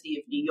University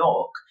of New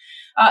York.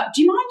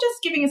 Do you mind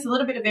just giving us a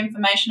little bit of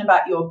information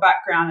about your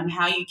background and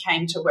how you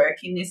came to work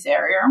in this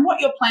area and what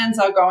your plans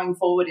are going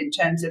forward in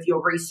terms of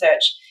your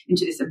research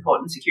into this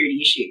important security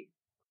issue?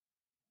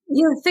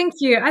 Yeah, thank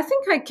you. I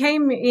think I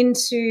came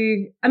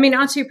into,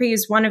 R2P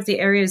is one of the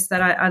areas that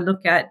I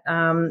look at.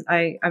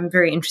 I'm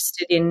very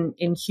interested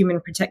in human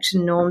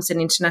protection norms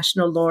and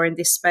international law in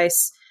this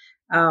space,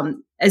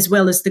 as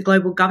well as the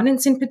global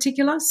governance in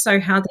particular. So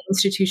how the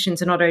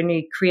institutions are not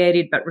only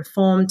created but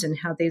reformed and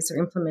how these are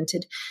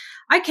implemented.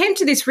 I came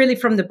to this really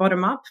from the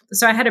bottom up.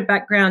 So I had a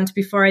background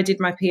before I did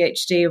my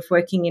PhD of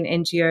working in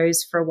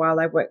NGOs for a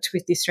while. I worked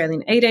with the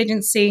Australian Aid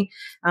Agency,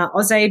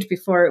 AusAid,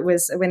 before it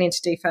went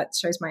into DFAT,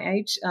 shows my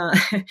age.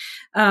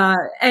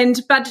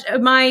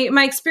 But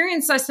my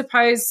experience, I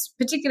suppose,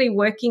 particularly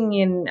working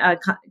in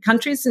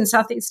countries in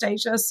Southeast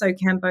Asia, so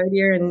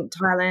Cambodia and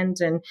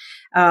Thailand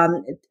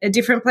and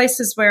different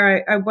places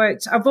where I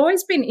worked, I've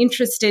always been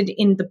interested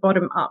in the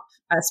bottom up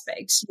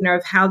aspect,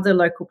 of how the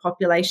local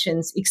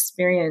populations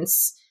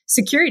experience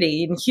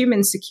security and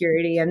human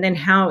security, and then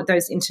how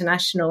those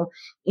international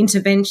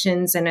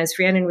interventions, and as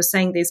Rhiannon was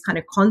saying, these kind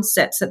of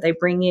concepts that they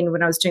bring in.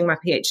 When I was doing my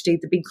PhD,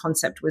 the big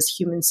concept was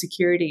human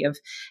security, of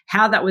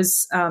how that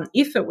was,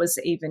 if it was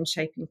even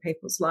shaping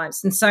people's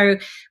lives. And so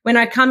when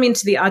I come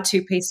into the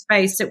R2P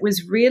space, it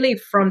was really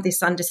from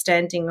this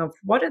understanding of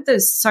what are the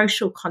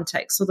social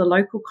contexts or the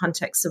local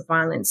contexts of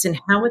violence, and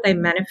how are they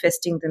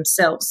manifesting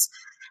themselves.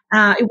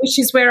 Which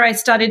is where I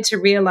started to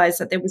realize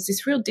that there was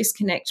this real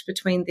disconnect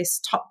between this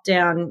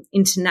top-down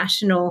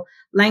international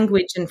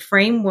language and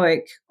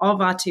framework of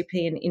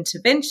R2P and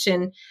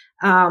intervention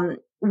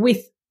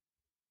with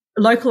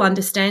local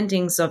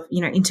understandings of,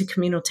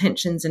 intercommunal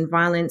tensions and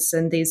violence,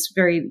 and these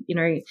very,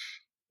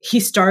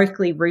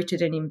 historically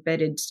rooted and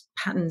embedded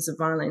patterns of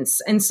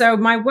violence. And so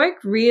my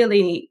work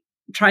really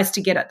tries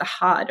to get at the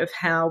heart of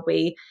how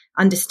we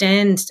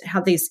understand how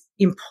these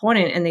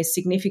important and these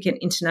significant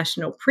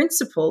international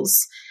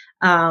principles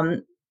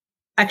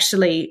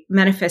actually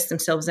manifest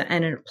themselves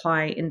and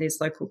apply in these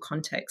local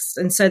contexts.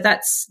 And so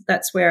that's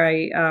where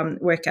I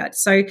work at.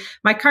 So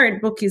my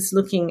current book is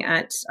looking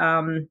at,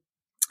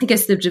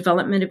 the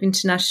development of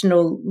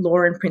international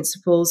law and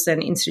principles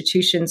and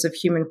institutions of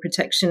human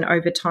protection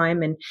over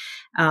time, and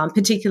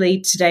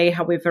particularly today,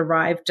 how we've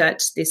arrived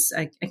at this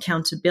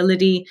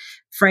accountability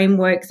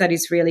framework that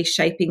is really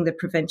shaping the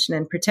prevention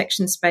and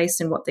protection space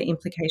and what the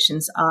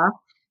implications are.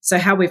 So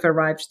how we've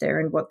arrived there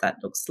and what that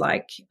looks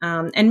like.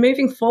 And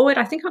moving forward,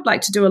 I think I'd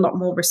like to do a lot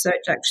more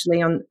research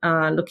actually on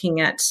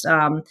looking at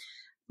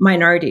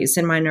minorities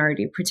and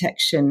minority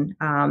protection.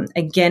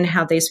 Again,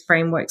 how these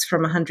frameworks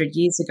from 100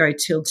 years ago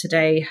till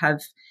today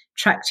have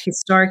tracked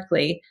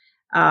historically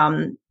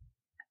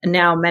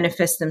now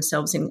manifest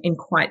themselves in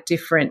quite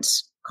different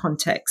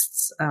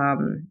contexts.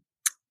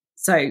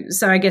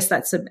 So I guess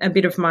that's a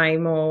bit of my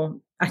more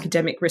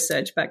academic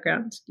research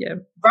background. Yeah.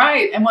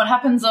 Right. And what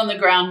happens on the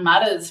ground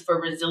matters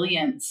for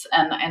resilience.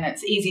 And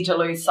it's easy to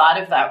lose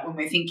sight of that when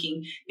we're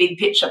thinking big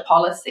picture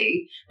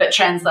policy, but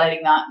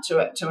translating that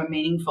to a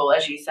meaningful,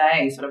 as you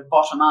say, sort of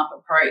bottom up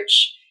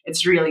approach.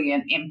 It's really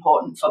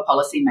important for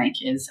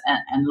policymakers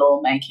and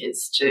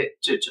lawmakers to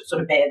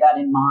sort of bear that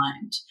in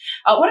mind.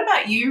 What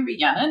about you,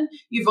 Rhiannon?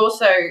 You've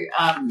also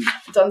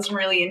done some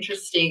really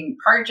interesting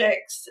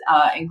projects,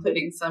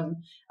 including some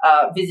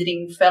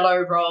visiting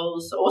fellow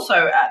roles,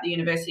 also at the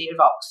University of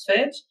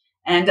Oxford.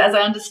 And as I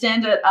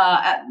understand it,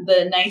 at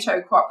the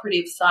NATO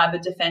Cooperative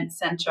Cyber Defence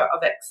Centre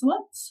of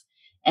Excellence.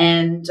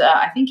 And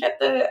I think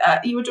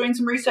at you were doing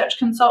some research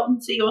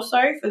consultancy also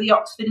for the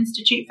Oxford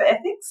Institute for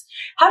Ethics.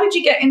 How did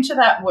you get into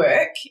that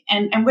work,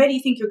 and where do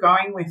you think you're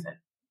going with it?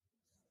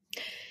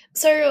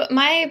 So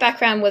my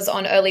background was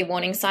on early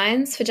warning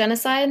signs for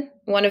genocide.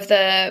 One of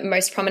the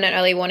most prominent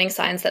early warning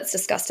signs that's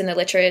discussed in the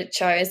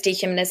literature is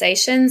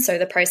dehumanization, so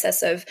the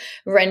process of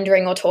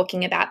rendering or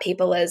talking about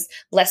people as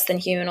less than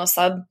human or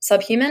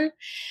subhuman.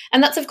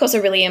 And that's, of course,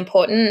 a really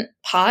important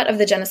part of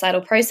the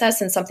genocidal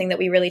process, and something that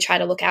we really try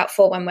to look out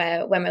for when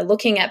we're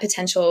looking at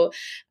potential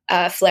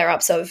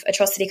flare-ups of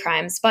atrocity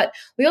crimes. But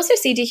we also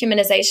see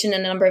dehumanization in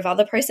a number of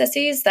other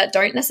processes that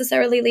don't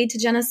necessarily lead to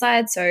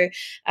genocide. So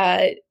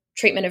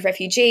treatment of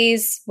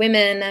refugees,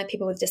 women,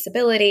 people with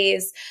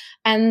disabilities.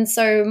 And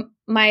so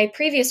my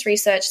previous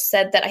research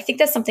said that I think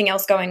there's something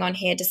else going on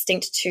here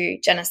distinct to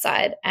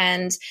genocide.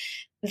 And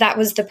that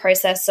was the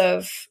process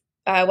of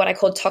what I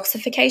called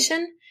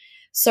toxification.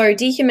 So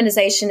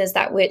dehumanization is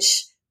that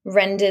which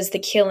renders the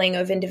killing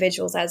of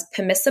individuals as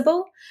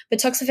permissible, but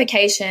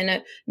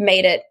toxification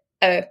made it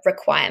a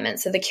requirement.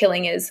 So the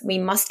killing is, we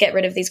must get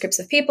rid of these groups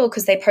of people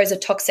because they pose a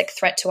toxic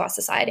threat to our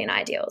society and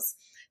ideals.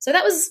 So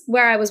that was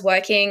where I was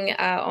working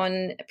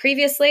on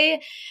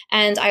previously,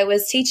 and I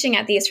was teaching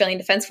at the Australian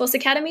Defence Force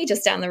Academy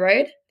just down the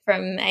road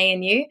from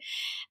ANU,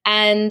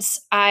 and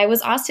I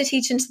was asked to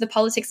teach into the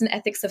politics and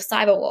ethics of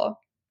cyber war.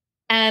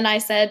 And I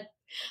said,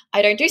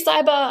 I don't do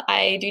cyber,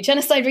 I do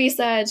genocide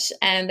research.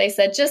 And they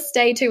said, just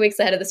stay 2 weeks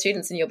ahead of the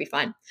students and you'll be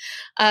fine.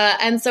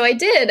 And so I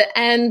did.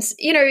 And,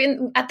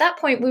 at that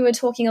point, we were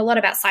talking a lot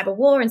about cyber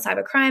war and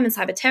cyber crime and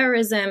cyber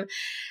terrorism.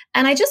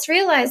 And I just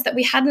realized that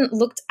we hadn't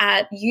looked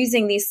at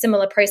using these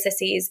similar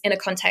processes in a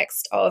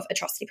context of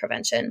atrocity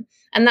prevention.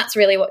 And that's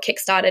really what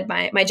kickstarted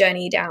my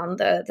journey down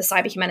the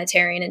cyber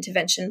humanitarian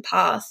intervention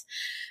path.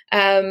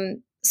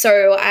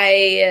 So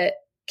I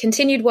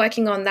continued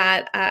working on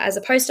that as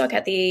a postdoc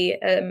at the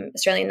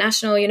Australian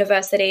National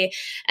University.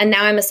 And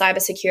now I'm a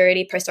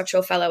cybersecurity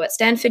postdoctoral fellow at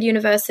Stanford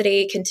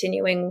University,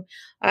 continuing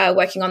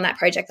working on that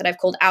project that I've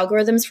called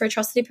Algorithms for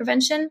Atrocity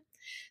Prevention.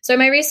 So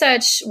my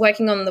research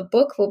working on the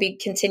book will be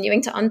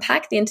continuing to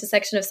unpack the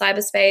intersection of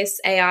cyberspace,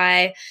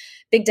 AI,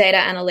 big data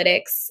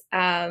analytics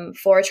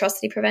for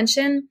atrocity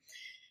prevention.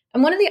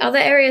 And one of the other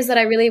areas that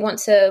I really want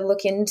to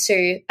look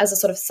into as a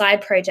sort of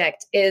side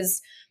project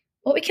is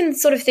what we can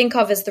sort of think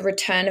of as the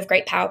return of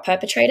great power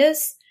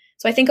perpetrators.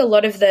 So I think a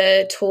lot of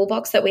the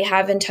toolbox that we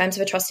have in terms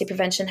of atrocity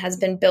prevention has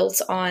been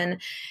built on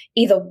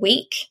either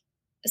weak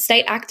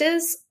state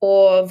actors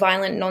or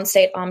violent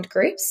non-state armed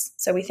groups.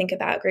 So we think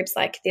about groups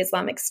like the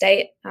Islamic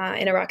State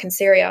in Iraq and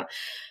Syria.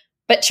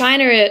 But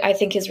China, I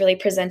think, is really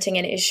presenting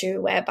an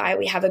issue whereby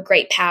we have a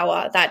great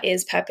power that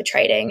is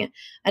perpetrating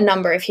a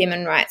number of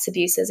human rights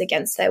abuses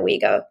against their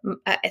Uyghur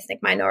ethnic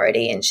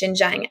minority in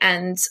Xinjiang.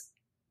 And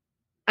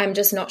I'm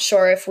just not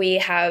sure if we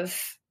have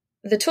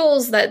the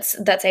tools that's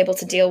able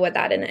to deal with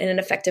that in an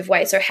effective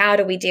way. So how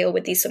do we deal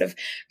with these sort of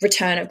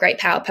return of great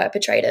power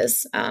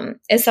perpetrators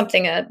is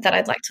something that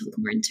I'd like to look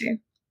more into.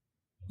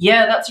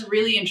 Yeah, that's a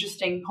really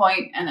interesting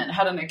point, and it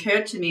hadn't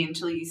occurred to me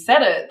until you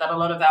said it, that a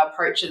lot of our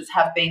approaches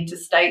have been to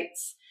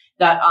states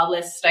that are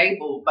less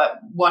stable. But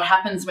what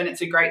happens when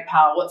it's a great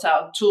power? What's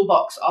our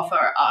toolbox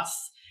offer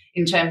us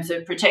in terms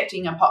of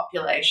protecting a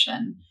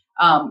population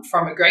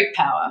from a great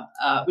power,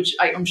 which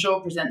I'm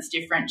sure presents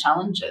different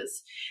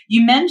challenges?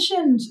 You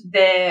mentioned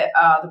there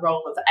the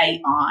role of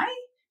AI.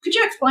 Could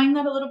you explain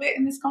that a little bit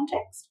in this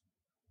context?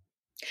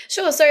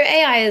 Sure. So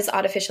AI is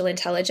artificial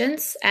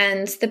intelligence,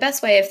 and the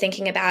best way of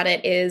thinking about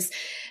it is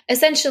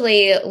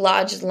essentially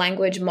large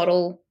language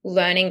model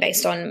learning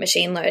based on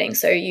machine learning.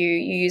 So you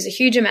use a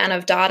huge amount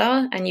of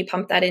data and you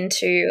pump that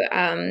into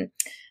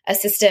a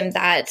system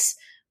that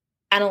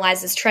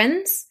analyzes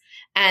trends,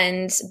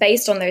 and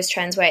based on those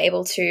trends, we're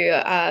able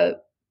to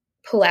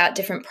pull out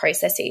different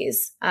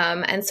processes.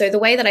 And so the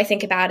way that I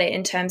think about it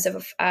in terms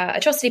of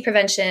atrocity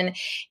prevention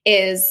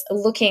is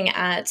looking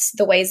at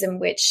the ways in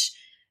which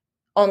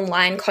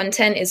online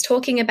content is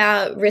talking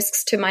about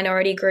risks to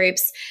minority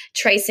groups,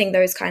 tracing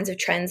those kinds of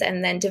trends,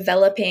 and then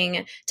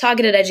developing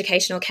targeted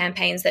educational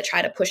campaigns that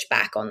try to push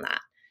back on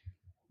that.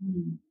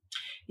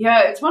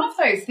 Yeah, it's one of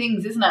those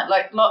things, isn't it?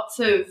 Like lots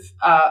of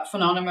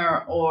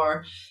phenomena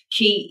or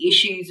key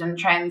issues and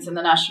trends in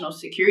the national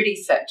security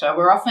sector,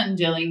 we're often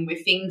dealing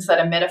with things that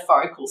are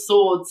metaphorical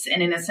swords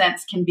and in a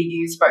sense can be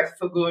used both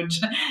for good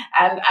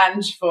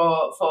and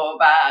for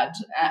bad.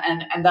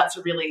 And that's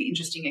a really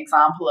interesting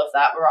example of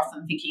that. We're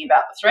often thinking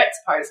about the threats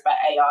posed by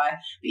AI,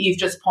 but you've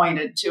just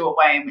pointed to a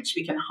way in which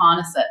we can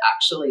harness it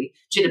actually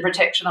to the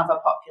protection of a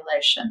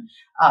population.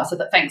 So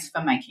thanks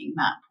for making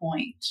that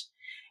point.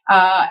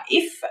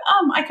 If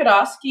I could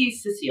ask you,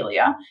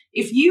 Cecilia,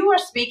 if you were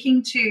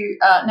speaking to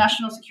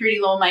national security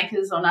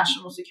lawmakers or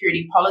national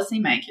security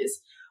policymakers,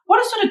 what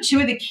are sort of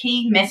two of the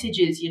key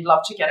messages you'd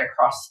love to get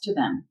across to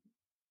them?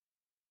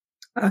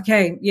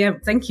 Okay, yeah,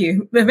 thank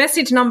you. The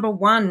message number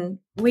one,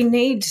 we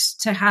need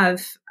to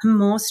have a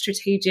more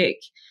strategic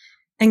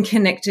and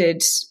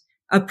connected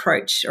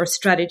approach or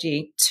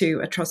strategy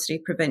to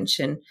atrocity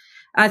prevention.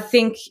 I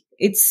think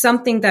it's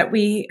something that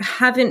we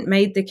haven't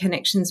made the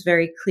connections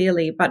very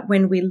clearly, but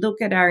when we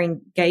look at our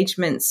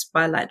engagements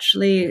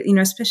bilaterally,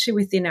 especially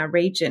within our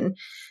region,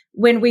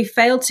 when we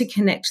fail to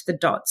connect the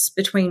dots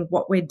between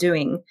what we're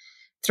doing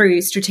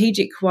through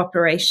strategic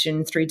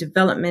cooperation, through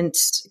development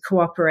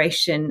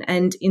cooperation,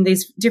 and in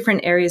these different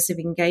areas of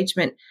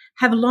engagement,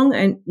 have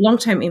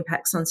long-term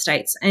impacts on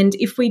states. And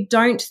if we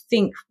don't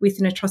think with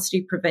an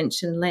atrocity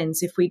prevention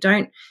lens, if we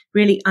don't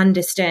really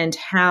understand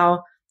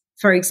how,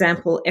 for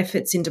example,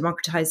 efforts in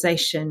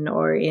democratization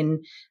or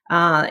in,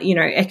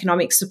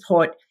 economic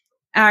support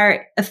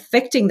are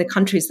affecting the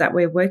countries that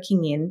we're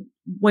working in,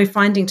 we're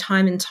finding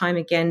time and time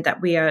again that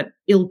we are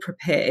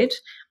ill-prepared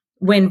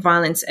when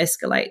violence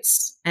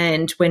escalates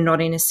and we're not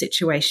in a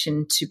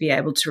situation to be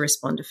able to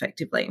respond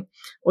effectively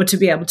or to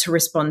be able to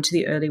respond to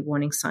the early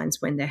warning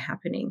signs when they're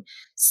happening.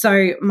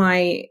 So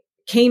my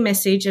key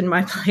message and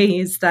my plea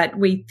is that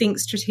we think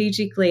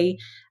strategically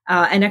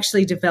and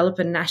actually develop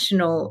a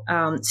national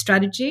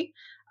strategy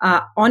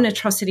on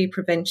atrocity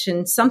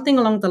prevention, something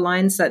along the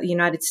lines that the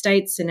United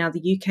States and now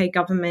the UK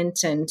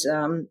government and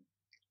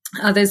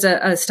others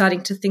are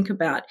starting to think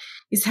about,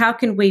 is how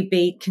can we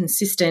be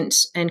consistent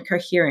and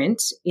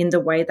coherent in the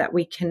way that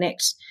we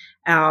connect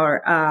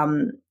our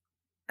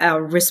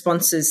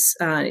responses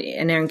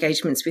and our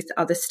engagements with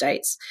other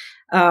states.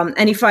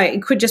 And if I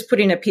could just put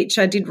in a pitch,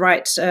 I did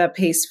write a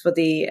piece for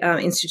the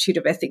Institute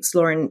of Ethics,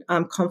 Law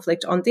and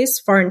Conflict on this,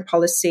 Foreign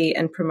Policy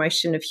and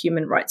Promotion of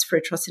Human Rights for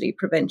Atrocity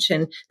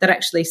Prevention, that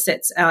actually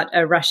sets out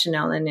a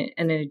rationale and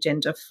an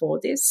agenda for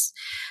this.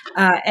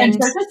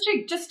 And so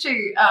just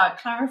to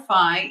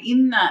clarify,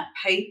 in that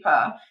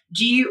paper,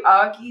 do you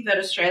argue that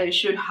Australia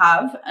should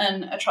have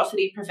an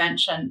atrocity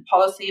prevention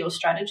policy or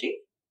strategy?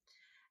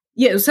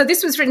 Yeah, so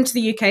this was written to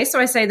the UK. So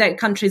I say that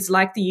countries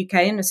like the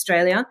UK and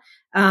Australia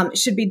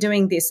should be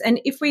doing this.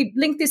 And if we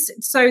link this,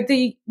 so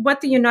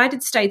what the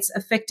United States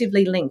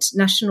effectively linked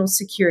national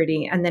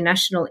security and the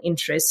national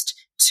interest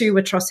to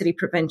atrocity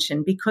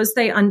prevention, because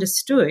they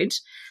understood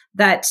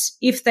that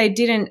if they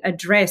didn't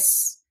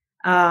address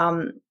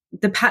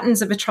the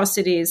patterns of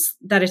atrocities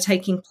that are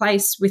taking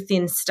place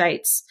within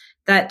states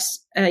that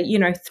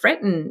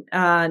threaten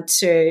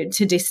to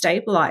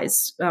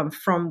destabilize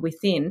from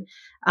within,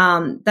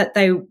 that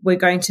they were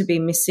going to be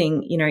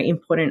missing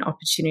important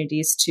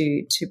opportunities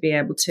to be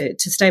able to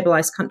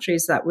stabilize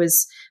countries. That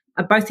was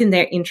both in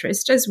their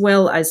interest, as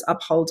well as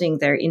upholding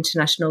their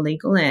international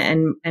legal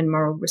and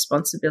moral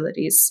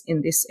responsibilities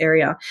in this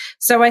area.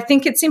 So I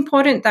think it's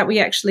important that we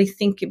actually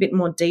think a bit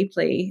more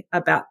deeply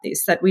about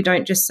this, that we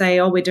don't just say,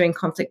 oh, we're doing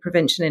conflict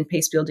prevention and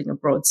peace building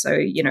abroad, so,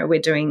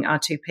 we're doing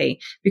R2P,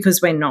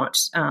 because we're not.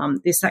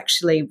 This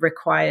actually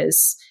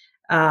requires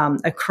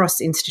a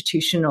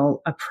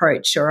cross-institutional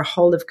approach, or a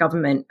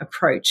whole-of-government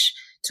approach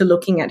to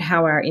looking at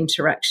how our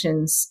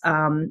interactions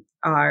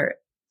are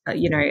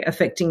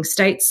affecting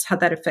states, how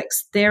that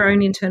affects their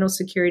own internal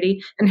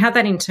security, and how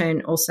that in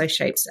turn also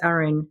shapes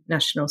our own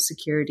national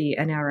security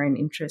and our own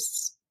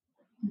interests.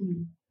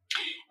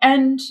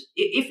 And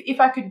if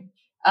I could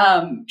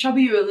trouble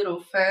you a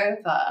little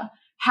further,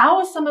 how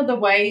are some of the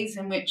ways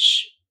in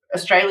which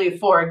Australia,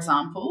 for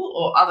example,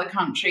 or other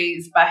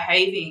countries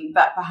behaving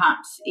that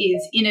perhaps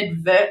is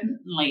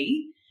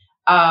inadvertently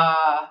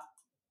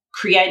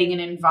creating an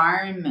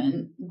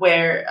environment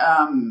where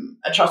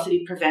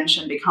atrocity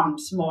prevention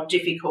becomes more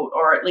difficult,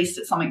 or at least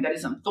it's something that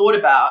isn't thought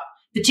about,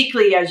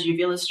 particularly as you've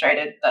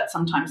illustrated that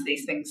sometimes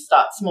these things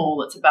start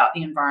small. It's about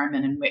the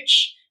environment in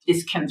which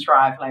this can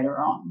thrive later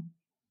on.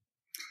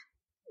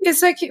 Yeah,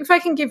 so if I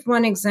can give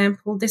one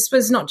example, this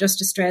was not just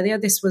Australia,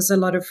 this was a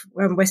lot of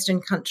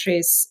Western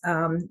countries,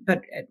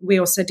 but we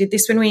also did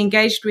this when we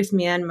engaged with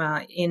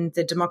Myanmar in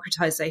the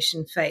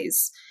democratization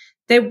phase.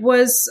 There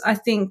was, I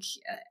think,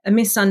 a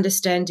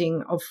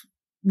misunderstanding of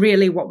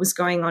really what was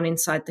going on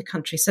inside the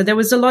country. So there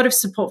was a lot of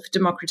support for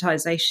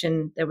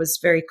democratization. There was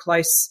very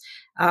close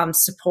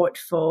support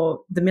for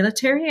the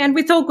military, and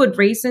with all good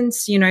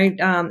reasons.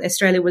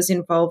 Australia was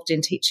involved in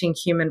teaching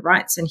human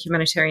rights and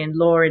humanitarian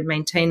law and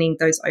maintaining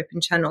those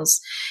open channels,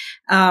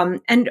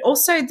 and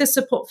also the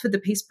support for the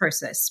peace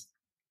process.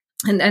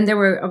 And there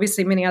were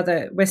obviously many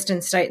other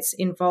Western states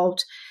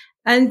involved.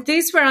 And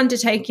these were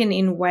undertaken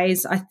in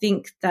ways, I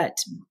think, that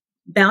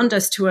bound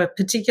us to a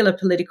particular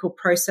political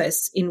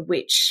process in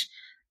which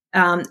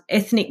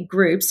ethnic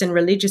groups and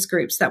religious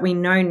groups that we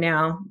know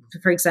now,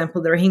 for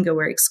example, the Rohingya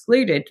were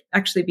excluded,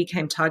 actually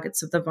became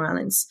targets of the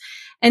violence.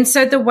 And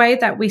so the way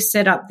that we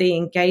set up the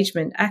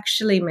engagement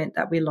actually meant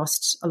that we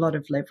lost a lot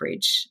of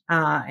leverage.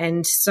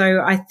 And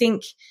so I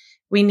think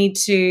we need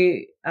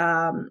to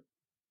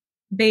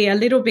be a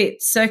little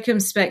bit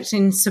circumspect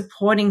in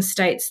supporting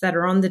states that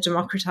are on the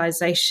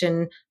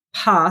democratization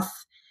path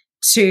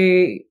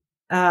to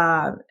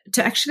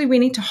actually, we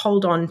need to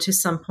hold on to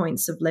some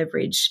points of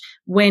leverage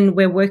when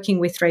we're working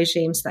with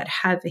regimes that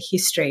have a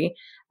history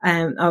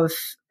of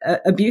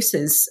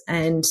abuses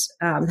and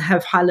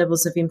have high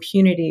levels of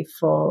impunity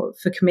for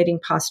committing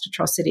past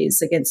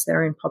atrocities against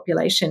their own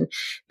population.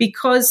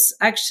 Because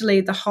actually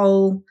the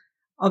whole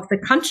of the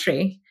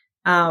country,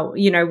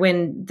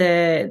 when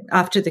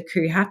after the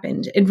coup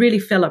happened, it really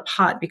fell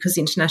apart because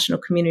the international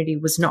community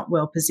was not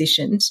well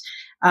positioned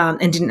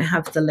and didn't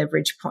have the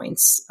leverage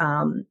points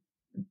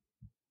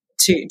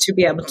to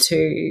be able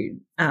to,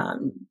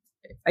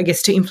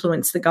 to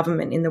influence the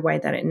government in the way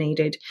that it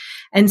needed.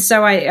 And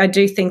so I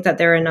do think that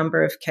there are a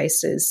number of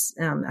cases,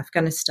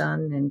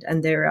 Afghanistan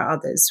and there are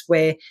others,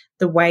 where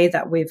the way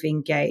that we've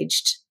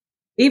engaged,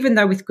 even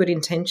though with good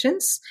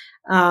intentions,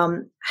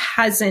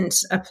 hasn't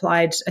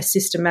applied a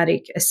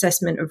systematic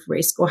assessment of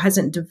risk, or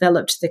hasn't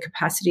developed the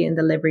capacity and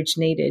the leverage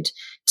needed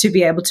to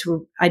be able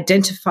to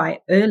identify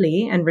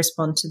early and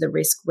respond to the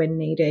risk when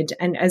needed.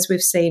 And as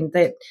we've seen,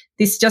 that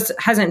this just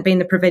hasn't been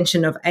the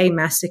prevention of a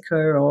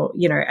massacre or,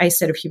 a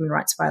set of human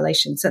rights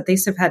violations, that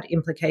these have had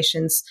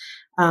implications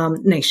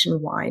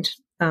nationwide.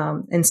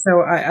 And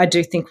so I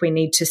do think we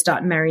need to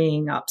start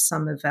marrying up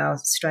some of our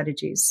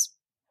strategies.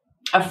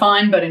 A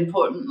fine but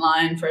important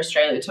line for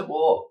Australia to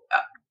walk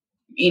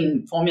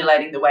in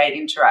formulating the way it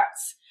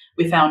interacts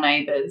with our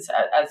neighbours,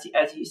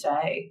 as you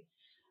say.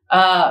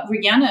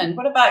 Rhiannon,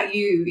 what about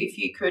you? If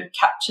you could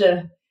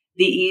capture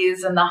the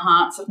ears and the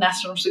hearts of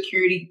national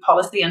security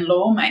policy and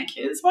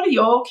lawmakers, what are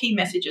your key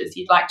messages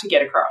you'd like to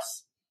get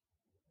across?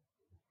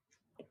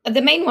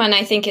 The main one,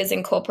 I think, is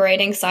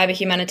incorporating cyber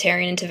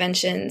humanitarian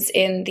interventions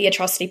in the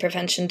atrocity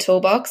prevention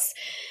toolbox.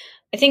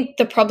 I think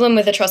the problem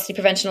with atrocity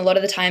prevention a lot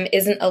of the time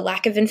isn't a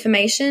lack of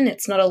information.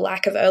 It's not a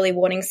lack of early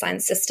warning sign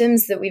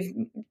systems.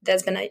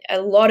 There's been a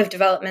lot of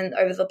development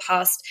over the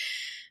past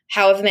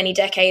however many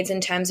decades in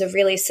terms of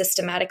really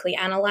systematically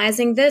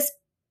analyzing this.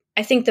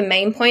 I think the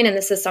main point, and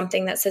this is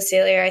something that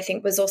Cecilia, I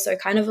think, was also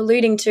kind of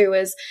alluding to,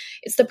 is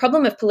it's the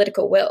problem of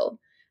political will.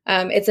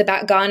 It's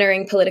about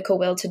garnering political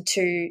will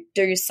to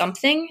do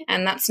something,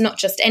 and that's not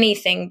just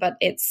anything, but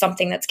it's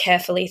something that's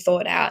carefully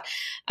thought out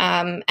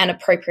and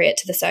appropriate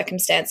to the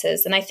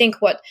circumstances. And I think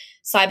what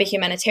cyber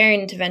humanitarian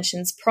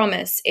interventions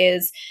promise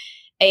is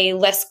a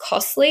less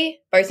costly,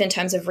 both in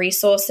terms of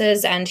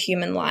resources and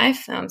human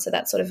life. So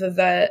that sort of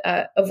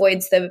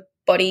avoids the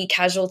body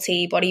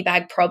casualty, body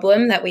bag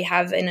problem that we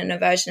have in an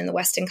aversion in the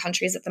Western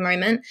countries at the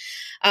moment.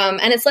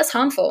 And it's less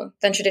harmful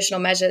than traditional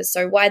measures.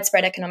 So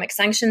widespread economic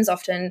sanctions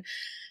often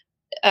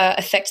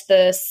affect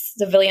the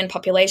civilian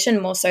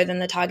population more so than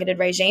the targeted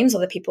regimes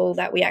or the people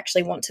that we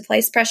actually want to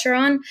place pressure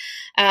on.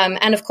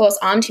 And of course,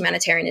 armed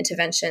humanitarian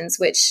interventions,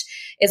 which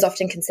is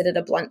often considered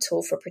a blunt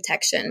tool for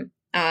protection.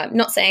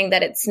 Not saying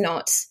that it's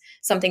not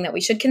something that we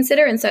should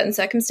consider in certain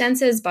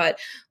circumstances, but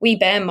we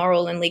bear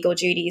moral and legal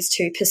duties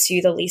to pursue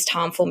the least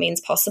harmful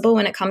means possible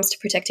when it comes to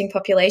protecting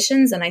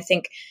populations. And I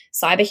think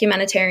cyber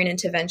humanitarian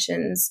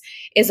interventions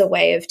is a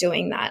way of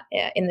doing that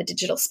in the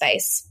digital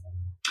space.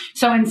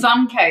 So in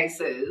some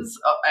cases,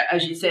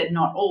 as you said,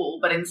 not all,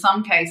 but in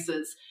some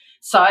cases,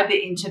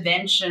 cyber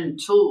intervention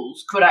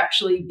tools could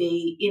actually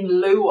be in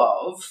lieu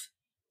of,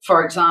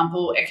 for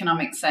example,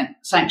 economic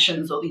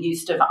sanctions or the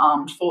use of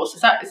armed force.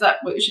 Is that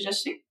what you're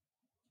suggesting?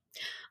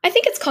 I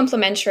think it's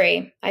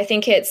complementary. I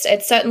think it's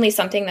certainly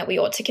something that we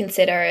ought to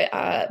consider,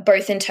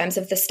 both in terms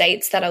of the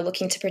states that are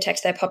looking to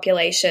protect their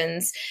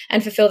populations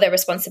and fulfill their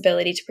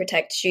responsibility to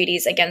protect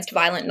duties against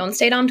violent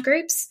non-state armed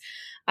groups.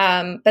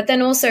 But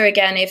then also,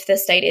 again, if the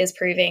state is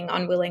proving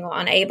unwilling or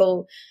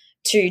unable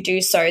to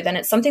do so, then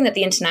it's something that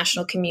the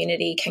international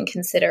community can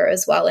consider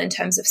as well in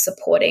terms of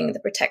supporting the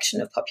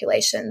protection of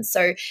populations.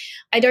 So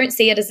I don't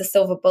see it as a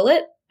silver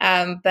bullet,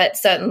 but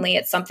certainly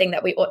it's something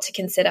that we ought to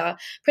consider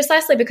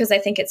precisely because I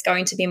think it's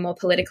going to be more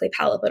politically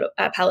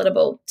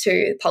palatable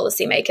to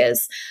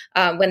policymakers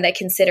when they're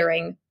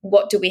considering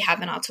what do we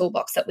have in our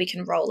toolbox that we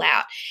can roll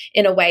out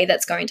in a way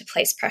that's going to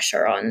place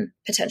pressure on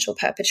potential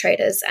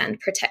perpetrators and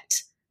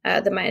protect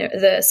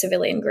the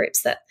civilian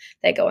groups that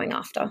they're going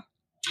after.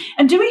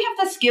 And do we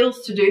have the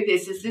skills to do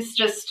this? Is this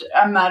just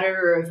a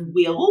matter of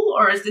will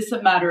or is this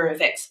a matter of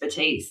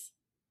expertise?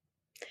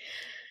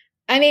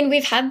 I mean,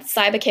 we've had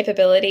cyber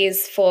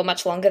capabilities for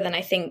much longer than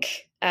I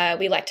think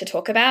we like to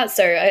talk about.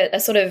 So a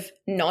sort of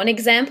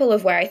non-example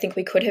of where I think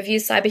we could have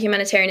used cyber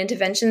humanitarian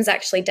interventions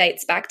actually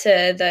dates back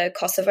to the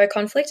Kosovo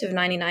conflict of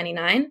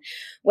 1999,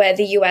 where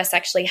the US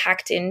actually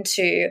hacked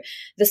into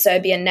the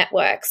Serbian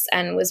networks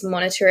and was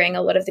monitoring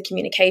a lot of the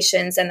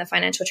communications and the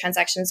financial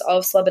transactions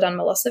of Slobodan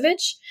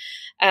Milosevic.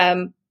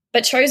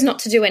 But chose not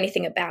to do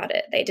anything about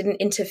it. They didn't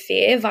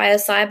interfere via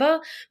cyber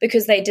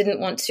because they didn't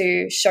want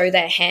to show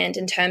their hand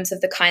in terms of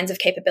the kinds of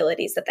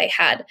capabilities that they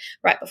had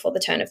right before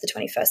the turn of the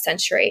 21st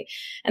century.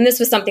 And this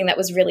was something that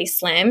was really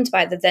slammed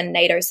by the then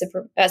NATO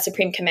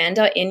Supreme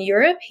Commander in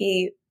Europe.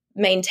 He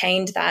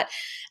maintained that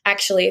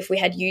actually if we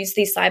had used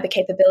these cyber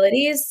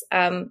capabilities,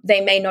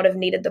 they may not have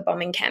needed the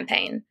bombing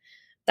campaign.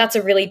 That's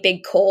a really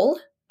big call.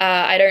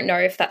 I don't know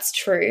if that's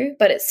true,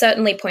 but it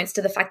certainly points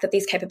to the fact that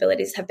these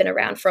capabilities have been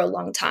around for a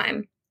long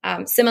time.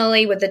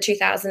 Similarly, with the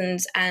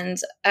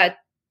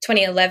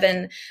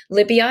 2011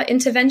 Libya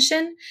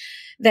intervention,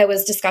 there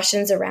was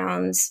discussions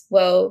around,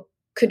 well,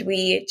 could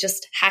we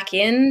just hack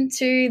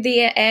into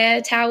the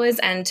air towers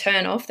and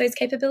turn off those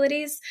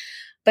capabilities?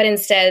 But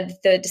instead,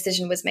 the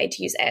decision was made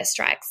to use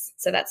airstrikes.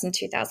 So that's in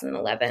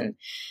 2011.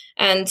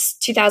 And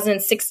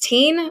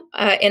 2016,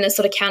 in a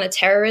sort of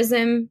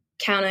counterterrorism,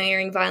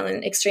 countering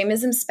violent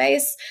extremism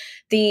space,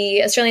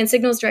 the Australian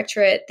Signals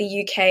Directorate,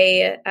 the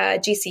UK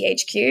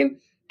GCHQ,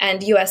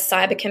 and US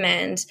Cyber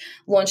Command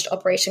launched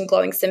Operation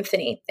Glowing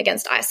Symphony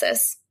against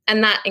ISIS.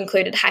 And that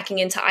included hacking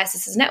into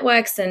ISIS's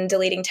networks and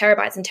deleting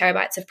terabytes and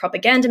terabytes of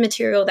propaganda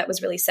material that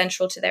was really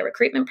central to their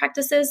recruitment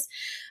practices.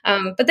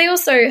 But they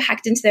also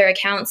hacked into their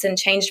accounts and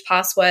changed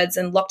passwords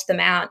and locked them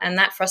out. And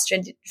that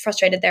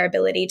frustrated their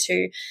ability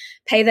to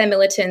pay their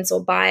militants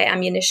or buy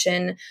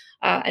ammunition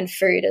and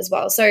food as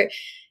well. So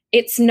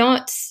it's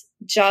not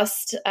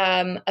just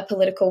a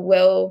political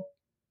will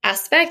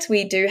aspect.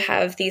 We do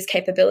have these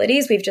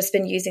capabilities. We've just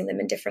been using them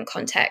in different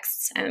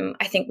contexts.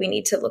 I think we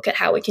need to look at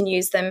how we can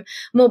use them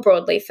more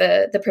broadly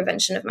for the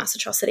prevention of mass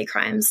atrocity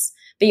crimes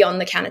beyond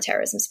the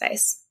counterterrorism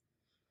space.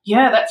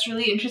 Yeah, that's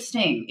really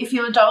interesting. If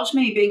you'll indulge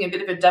me being a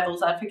bit of a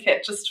devil's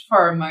advocate just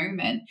for a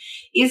moment,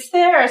 is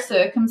there a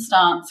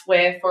circumstance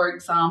where, for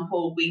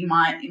example, we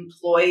might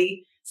employ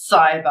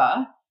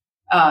cyber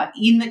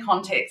in the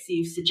context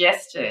you've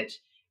suggested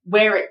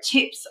where it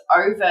tips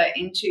over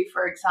into,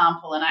 for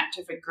example, an act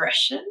of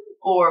aggression?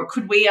 Or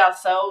could we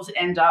ourselves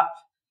end up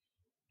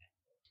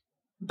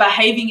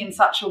behaving in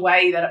such a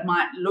way that it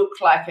might look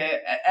like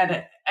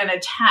an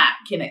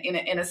attack in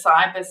a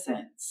cyber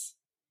sense,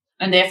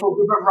 and therefore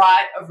give a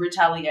right of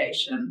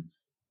retaliation?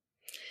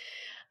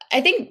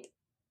 I think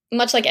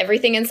much like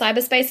everything in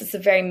cyberspace, it's a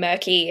very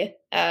murky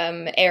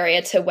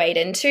area to wade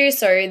into.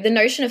 So the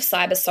notion of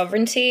cyber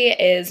sovereignty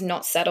is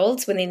not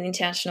settled within the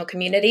international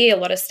community. A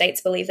lot of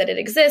states believe that it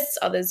exists,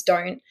 others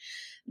don't.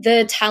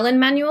 The Talon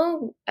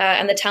Manual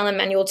and the Talon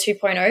Manual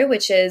 2.0,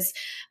 which is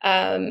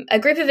a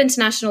group of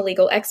international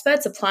legal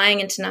experts applying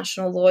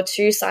international law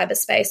to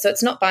cyberspace. So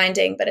it's not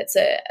binding, but it's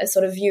a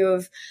sort of view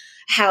of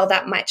how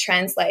that might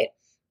translate.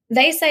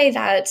 They say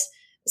that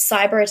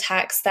cyber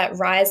attacks that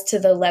rise to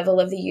the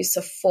level of the use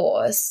of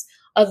force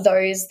are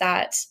those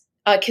that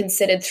are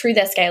considered through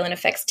their scale and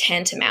effects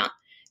tantamount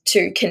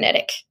to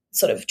kinetic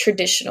sort of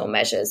traditional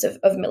measures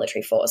of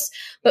military force.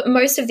 But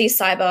most of these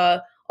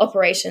cyber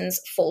operations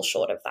fall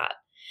short of that.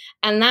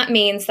 And that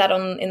means that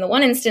in the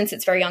one instance,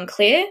 it's very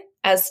unclear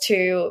as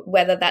to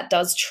whether that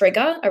does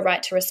trigger a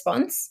right to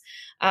response.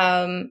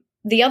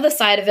 The other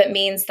side of it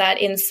means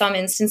that in some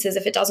instances,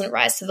 if it doesn't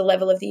rise to the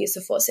level of the use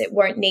of force, it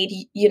won't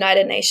need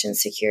United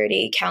Nations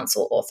Security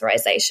Council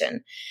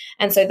authorization.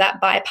 And so that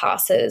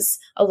bypasses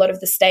a lot of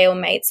the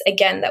stalemates,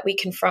 again, that we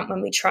confront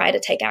when we try to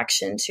take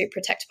action to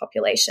protect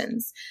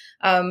populations.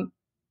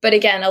 But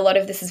again, a lot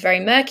of this is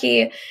very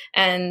murky,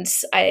 and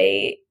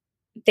I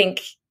think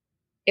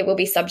it will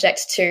be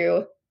subject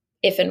to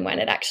if and when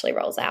it actually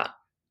rolls out.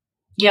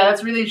 Yeah,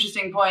 that's a really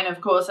interesting point. Of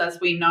course, as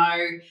we know,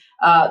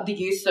 the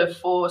use of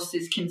force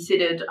is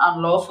considered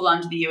unlawful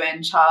under the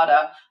UN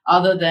Charter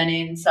other than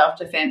in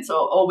self-defense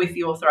or with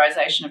the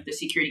authorization of the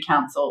Security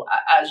Council,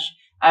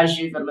 as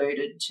you've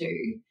alluded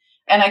to.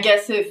 And I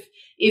guess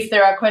if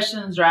there are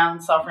questions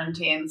around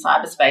sovereignty in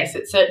cyberspace,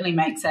 it certainly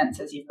makes sense,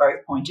 as you've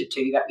both pointed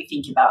to, that we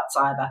think about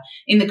cyber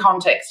in the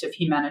context of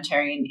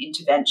humanitarian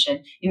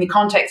intervention, in the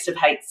context of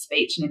hate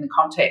speech, and in the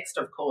context,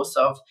 of course,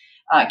 of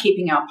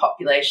keeping our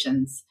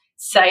populations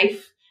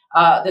safe.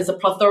 There's a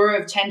plethora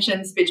of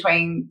tensions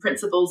between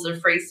principles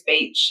of free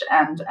speech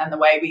and the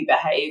way we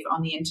behave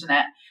on the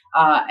internet.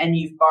 And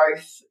you've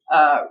both,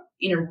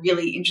 in a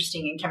really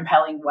interesting and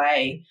compelling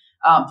way,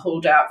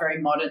 pulled out very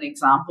modern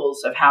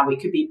examples of how we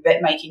could be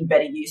making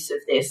better use of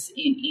this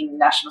in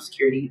national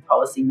security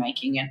policy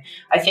making. And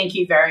I thank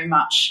you very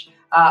much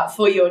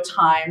for your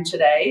time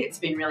today. It's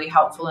been really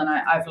helpful, and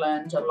I've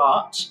learned a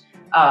lot.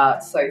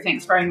 So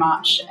thanks very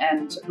much,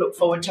 and look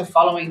forward to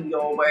following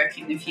your work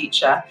in the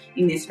future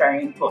in this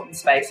very important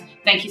space.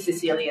 Thank you,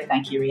 Cecilia.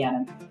 Thank you,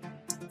 Rhiannon.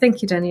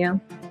 Thank you, Danielle.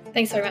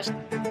 Thanks very much.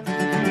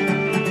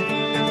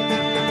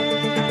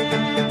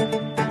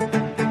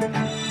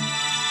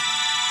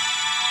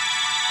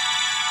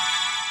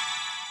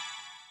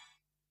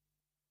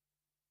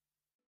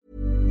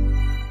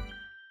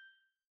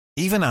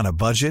 Even on a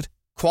budget,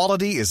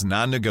 quality is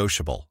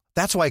non-negotiable.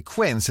 That's why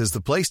Quince is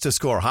the place to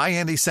score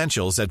high-end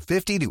essentials at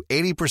 50 to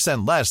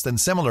 80% less than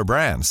similar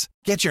brands.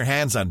 Get your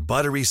hands on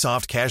buttery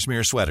soft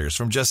cashmere sweaters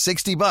from just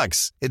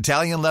 $60,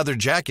 Italian leather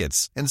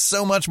jackets, and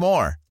so much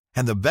more.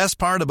 And the best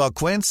part about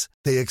Quince,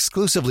 they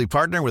exclusively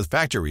partner with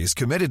factories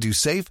committed to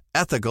safe,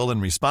 ethical,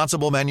 and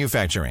responsible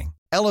manufacturing.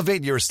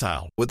 Elevate your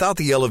style without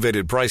the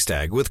elevated price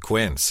tag with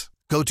Quince.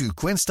 Go to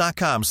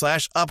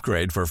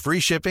quince.com/upgrade for free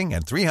shipping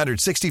and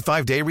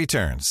 365-day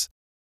returns.